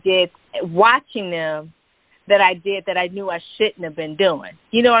that I did watching them that I did that I knew I shouldn't have been doing.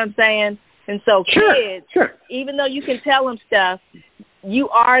 You know what I'm saying? And so kids, even though you can tell them stuff, you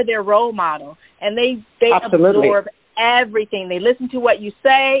are their role model, and they absorb everything. They listen to what you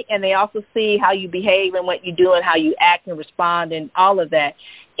say, and they also see how you behave and what you do and how you act and respond and all of that.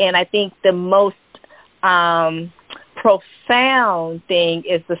 And I think the most profound thing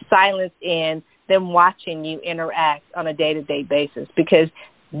is the silence in them watching you interact on a day-to-day basis, because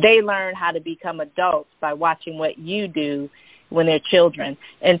they learn how to become adults by watching what you do when they're children.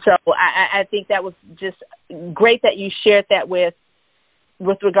 And so I think that was just great that you shared that with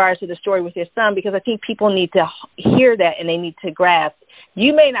regards to the story with your son, because I think people need to hear that and they need to grasp.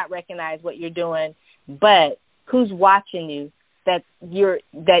 You may not recognize what you're doing, but who's watching you that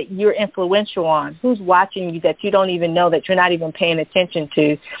you're influential on? Who's watching you that you don't even know, that you're not even paying attention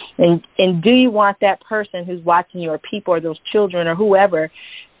to? And do you want that person who's watching you, or people, or those children, or whoever,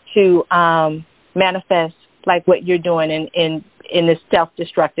 to manifest like what you're doing in this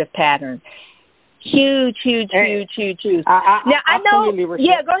self-destructive pattern? Huge. Now, I know.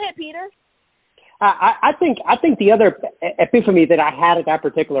 Yeah, go ahead, Peter. I think the other epiphany that I had at that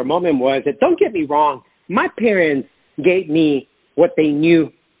particular moment was that, don't get me wrong, my parents gave me what they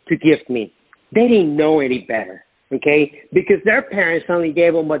knew to give me. They didn't know any better, okay? Because their parents only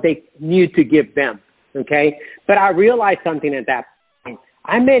gave them what they knew to give them, okay? But I realized something at that point.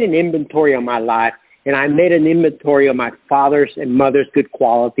 I made an inventory of my life, and I made an inventory of my father's and mother's good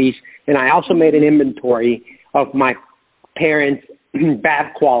qualities, and I also made an inventory of my parents'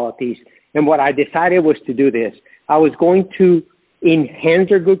 bad qualities. And what I decided was to do this. I was going to enhance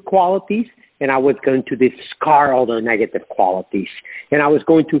their good qualities, and I was going to discard all their negative qualities. And I was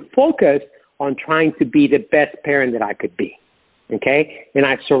going to focus on trying to be the best parent that I could be, okay? And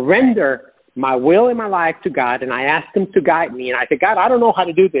I surrender my will and my life to God, and I asked Him to guide me. And I said, God, I don't know how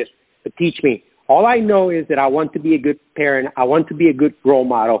to do this, but teach me. All I know is that I want to be a good parent. I want to be a good role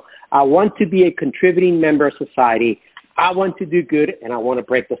model. I want to be a contributing member of society. I want to do good, and I want to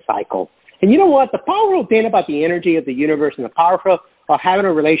break the cycle. And you know what? The powerful thing about the energy of the universe, and the powerful of having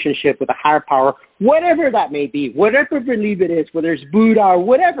a relationship with a higher power, whatever that may be, whatever belief it is, whether it's Buddha or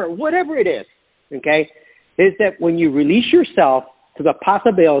whatever it is, okay, is that when you release yourself to the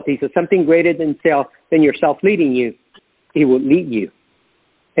possibilities of something greater than yourself leading you, it will lead you.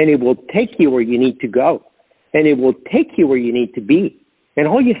 And it will take you where you need to go. And it will take you where you need to be. And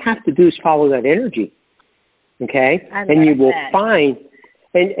all you have to do is follow that energy. Okay? And you will find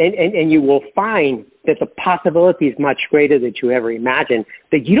and you will find that the possibility is much greater than you ever imagined.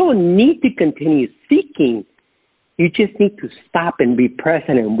 That you don't need to continue seeking. You just need to stop and be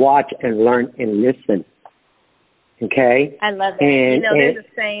present and watch and learn and listen. Okay? I love that. There's a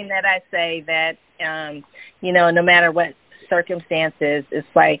saying that I say that, no matter what circumstances, it's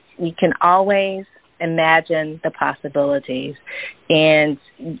like you can always imagine the possibilities. And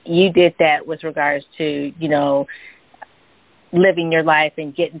you did that with regards to, living your life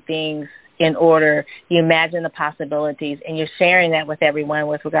and getting things in order. You imagine the possibilities, and you're sharing that with everyone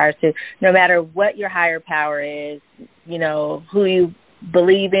with regards to no matter what your higher power is, who you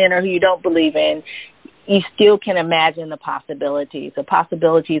believe in or who you don't believe in, you still can imagine the possibilities. The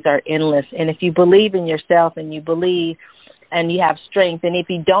possibilities are endless. And if you believe in yourself and you believe and you have strength, and if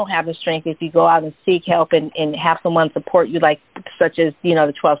you don't have the strength, if you go out and seek help and have someone support you, like such as,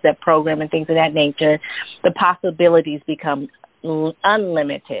 the 12-step program and things of that nature, the possibilities become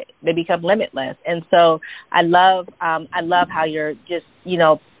unlimited. They become limitless. And so I love how you're just,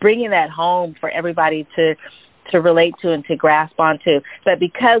 bringing that home for everybody to relate to and to grasp onto. But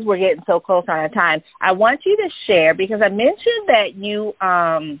because we're getting so close on our time, I want you to share, because I mentioned that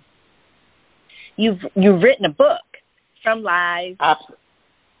you've written a book, From Lies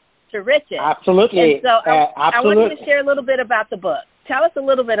to Riches. Absolutely. And so I want you to share a little bit about the book. Tell us a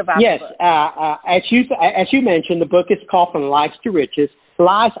little bit about the book. Yes. As you mentioned, the book is called From Lies to Riches,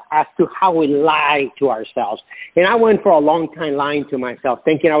 lies as to how we lie to ourselves. And I went for a long time lying to myself,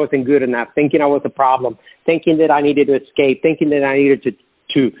 thinking I wasn't good enough, thinking I was a problem, thinking that I needed to escape, thinking that I needed to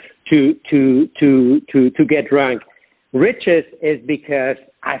get drunk. Riches is because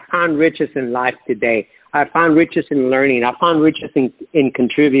I found riches in life today. I found riches in learning. I found riches in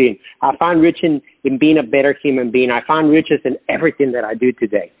contributing. I found riches in being a better human being. I found riches in everything that I do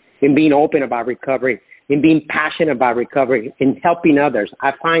today, in being open about recovery, in being passionate about recovery, in helping others.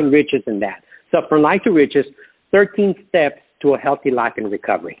 I find riches in that. So From Lies to Riches, 13 steps to a healthy life in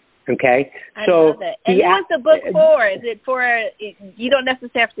recovery. Okay? I love it. And what's the book for? Is it for, you don't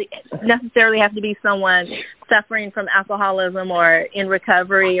necessarily have to be someone suffering from alcoholism or in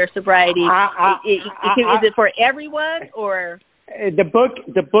recovery or sobriety. Is it for everyone or? The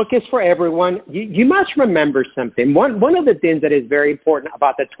book is for everyone. You must remember something. One of the things that is very important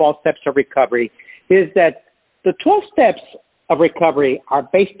about the 12 steps of recovery is that the 12 steps of recovery are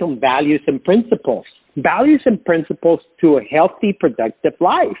based on values and principles to a healthy, productive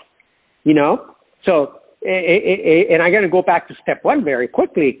life. You know, so, and I'm going to go back to step one very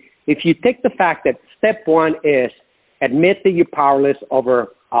quickly. If you take the fact that step one is admit that you're powerless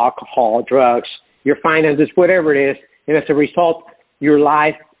over alcohol, drugs, your finances, whatever it is, and as a result, your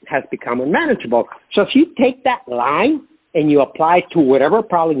life has become unmanageable. So if you take that line and you apply it to whatever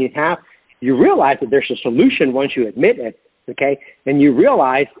problem you have, you realize that there's a solution once you admit it, okay? And you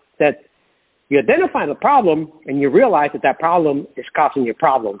realize that you identify the problem and you realize that problem is causing you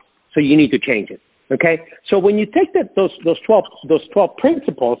problems. So you need to change it, okay? So when you take those 12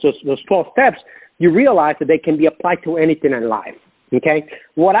 principles, those 12 steps, you realize that they can be applied to anything in life, okay?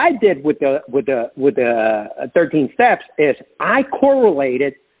 What I did with the 13 steps is I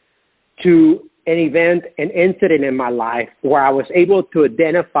correlated to an event, an incident in my life where I was able to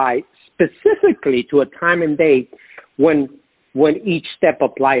identify specifically to a time and date when each step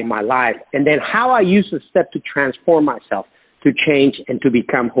applied in my life, and then how I use the step to transform myself, to change and to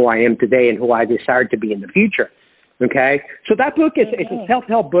become who I am today and who I desire to be in the future. Okay? So that book is a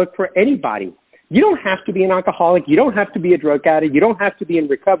self-help book for anybody. You don't have to be an alcoholic. You don't have to be a drug addict. You don't have to be in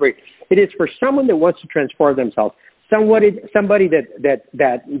recovery. It is for someone that wants to transform themselves, somebody that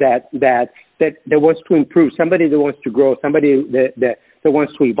wants to improve, somebody that wants to grow, somebody that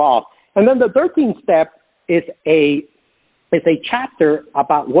wants to evolve. And then the 13th step is a chapter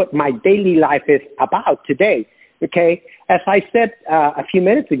about what my daily life is about today. Okay, as I said a few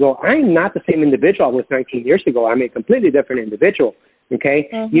minutes ago, I'm not the same individual I was 19 years ago. I'm a completely different individual. Okay,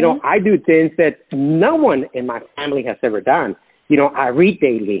 You know, I do things that no one in my family has ever done. You know, I read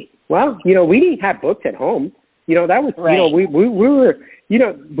daily. Well, you know, we didn't have books at home. You know, that was, right. You know, we were, you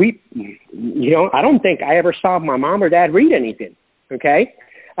know, I don't think I ever saw my mom or dad read anything. Okay.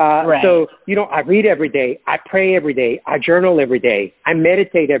 Right. So, you know, I read every day. I pray every day. I journal every day. I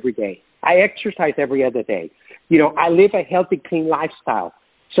meditate every day. I exercise every other day. You know, I live a healthy, clean lifestyle.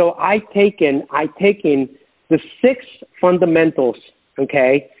 So I've taken the 6 fundamentals,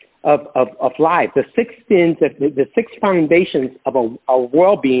 okay, of life, the 6 things, the 6 foundations of a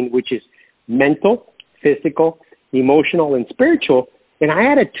well-being, which is mental, physical, emotional, and spiritual. And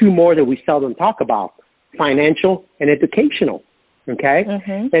I added 2 more that we seldom talk about, financial and educational, okay?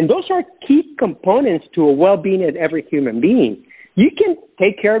 And those are key components to a well-being of every human being. You can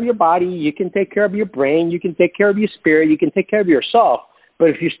take care of your body, you can take care of your brain, you can take care of your spirit, you can take care of yourself. But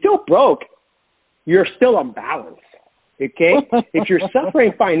if you're still broke, you're still unbalanced, okay? If you're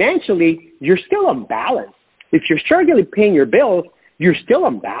suffering financially, you're still unbalanced. If you're struggling paying your bills, you're still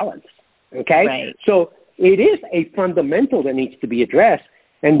unbalanced, okay? Right. So it is a fundamental that needs to be addressed.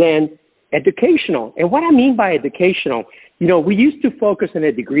 And then educational. And what I mean by educational, you know, we used to focus on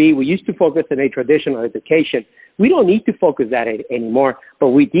a degree. We used to focus on a traditional education. We don't need to focus that anymore, but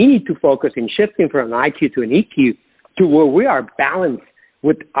we do need to focus in shifting from an IQ to an EQ to where we are balanced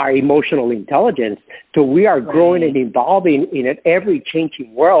with our emotional intelligence, so we are growing and evolving in an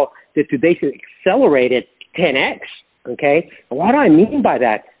ever-changing world that today's accelerated 10x, okay? And what do I mean by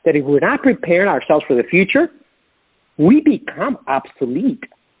that? That if we're not preparing ourselves for the future, we become obsolete,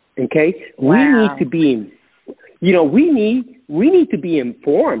 okay? Wow. We need to be we need to be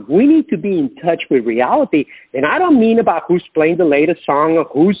informed. We need to be in touch with reality. And I don't mean about who's playing the latest song or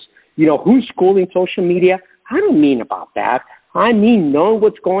who's schooling social media. I don't mean about that. I mean knowing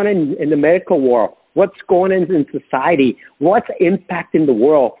what's going on in the medical world, what's going on in society, what's impacting the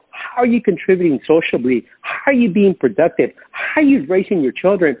world. How are you contributing socially? How are you being productive? How are you raising your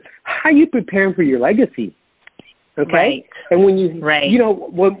children? How are you preparing for your legacy? Okay, right. And when you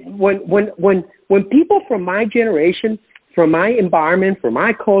when people from my generation, from my environment, from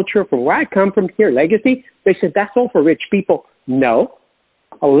my culture, from where I come from here, legacy, they said that's all for rich people. No,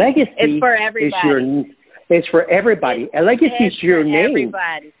 a legacy it's for everybody. It's for everybody. A legacy is your name.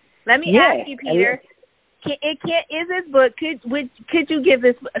 Everybody. Let me ask you, Peter. Is this book? Could you give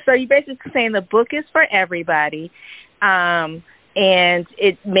this? So you're basically saying the book is for everybody, and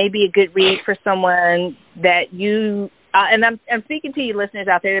it may be a good read for someone that you. And I'm speaking to you listeners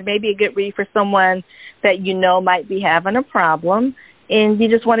out there. It may be a good read for someone that you know might be having a problem, and you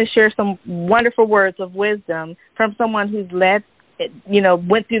just want to share some wonderful words of wisdom from someone who's went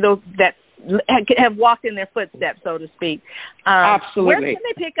through those that have walked in their footsteps, so to speak. Absolutely. Where can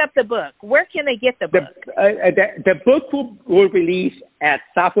they pick up the book? Where can they get the book? The book will release at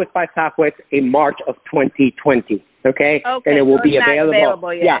Southwest by Southwest in March of 2020. Okay, and it will be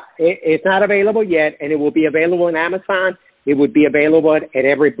available. Yet. It's not available yet, and it will be available on Amazon. It would be available at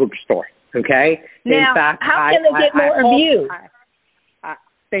every bookstore. Okay. Now, in fact, how can they get more reviews?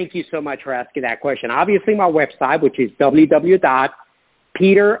 Thank you so much for asking that question. Obviously, my website, which is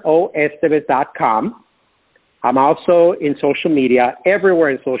www.peteroestevez.com. I'm also in social media,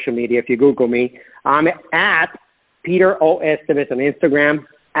 everywhere in social media. If you Google me, I'm at Peter O. Estevez on Instagram,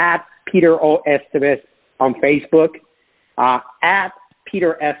 at Peter O. Estevez on Facebook, at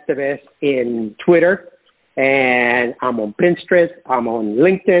Peter Estevez in Twitter, and I'm on Pinterest, I'm on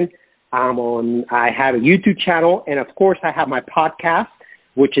LinkedIn, I have a YouTube channel, and of course I have my podcast,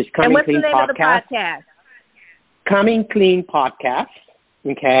 which is Coming Clean Podcast. And what's the name of the podcast? Coming Clean Podcast,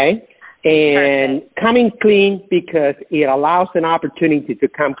 okay? And Perfect. Coming clean because it allows an opportunity to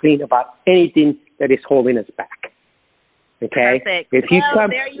come clean about anything that is holding us back. Okay? Perfect. There you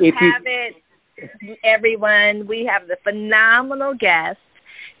have it. Everyone, we have the phenomenal guest,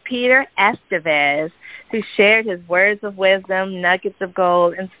 Peter Estevez, who shared his words of wisdom, nuggets of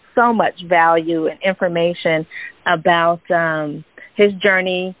gold, and so much value and information about his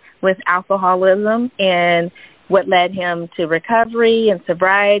journey with alcoholism and what led him to recovery and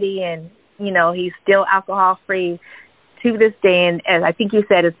sobriety. And, he's still alcohol-free to this day, and as I think you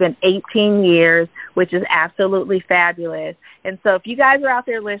said, it's been 18 years, which is absolutely fabulous. And so if you guys are out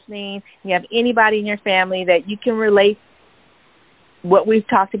there listening, you have anybody in your family that you can relate what we've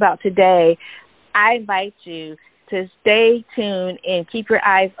talked about today, I invite you to stay tuned and keep your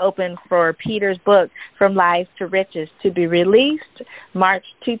eyes open for Peter's book, From Lives to Riches, to be released March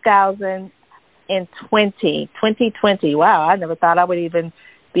 2020. Wow, I never thought I would even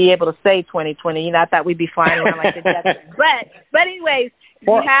be able to say 2020. I thought we'd be flying around like the Jetsons. But anyways,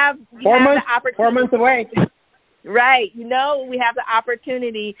 we have the opportunity. 4 months away. Right. We have the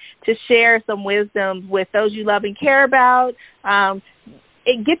opportunity to share some wisdom with those you love and care about.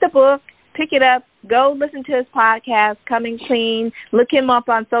 Get the book, pick it up, go listen to his podcast, Coming Clean. Look him up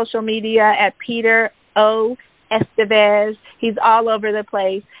on social media at Peter O. Estevez. He's all over the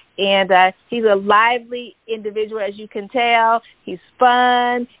place. And he's a lively individual, as you can tell. He's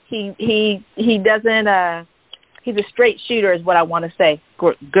fun. He doesn't. He's a straight shooter, is what I want to say.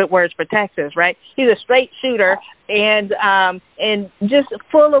 Good words for Texas, right? He's a straight shooter, and just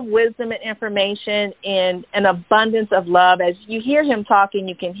full of wisdom and information and an abundance of love. As you hear him talking,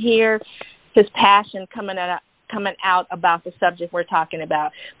 you can hear his passion coming out about the subject we're talking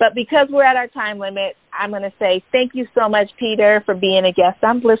about. But because we're at our time limit, I'm going to say thank you so much, Peter, for being a guest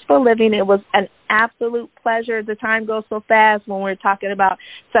on Blissful Living. It was an absolute pleasure. The time goes so fast when we're talking about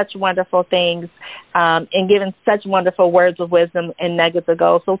such wonderful things and giving such wonderful words of wisdom and nuggets of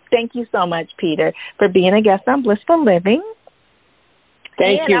gold. So thank you so much, Peter, for being a guest on Blissful Living.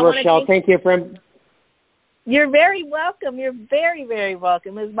 Thank you, Rochelle. Thank you for... You're very welcome. You're very, very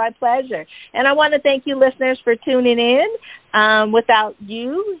welcome. It's my pleasure. And I want to thank you, listeners, for tuning in. Without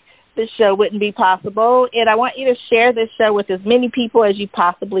you, this show wouldn't be possible. And I want you to share this show with as many people as you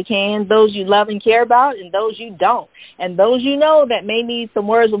possibly can, those you love and care about and those you don't. And those you know that may need some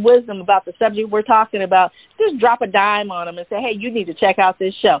words of wisdom about the subject we're talking about, just drop a dime on them and say, hey, you need to check out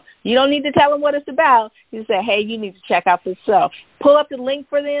this show. You don't need to tell them what it's about. You say, hey, you need to check out this show. Pull up the link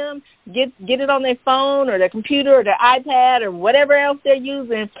for them, get it on their phone or their computer or their iPad or whatever else they're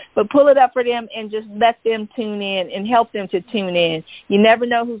using, but pull it up for them and just let them tune in and help them to tune in. You never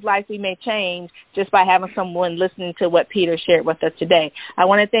know whose life we may change just by having someone listening to what Peter shared with us today. I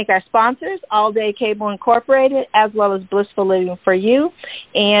want to thank our sponsors, All Day Cable Incorporated, as well as Blissful Living for You.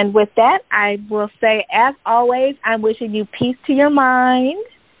 And with that, I will say, as always, I'm wishing you peace to your mind,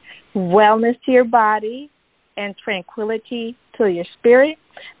 wellness to your body, and tranquility to your spirit.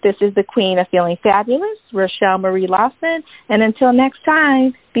 This is the Queen of Feeling Fabulous, Rochelle Marie Lawson. And until next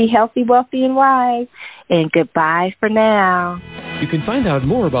time, be healthy, wealthy, and wise. And goodbye for now. You can find out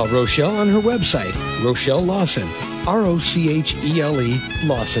more about Rochelle on her website, Rochelle Lawson, Rochele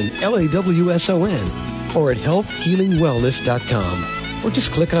Lawson, LAWSON, or at healthhealingwellness.com. Or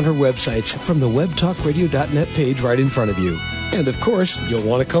just click on her websites from the webtalkradio.net page right in front of you. And of course, you'll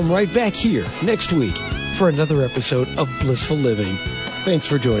want to come right back here next week for another episode of Blissful Living. Thanks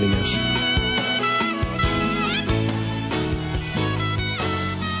for joining us.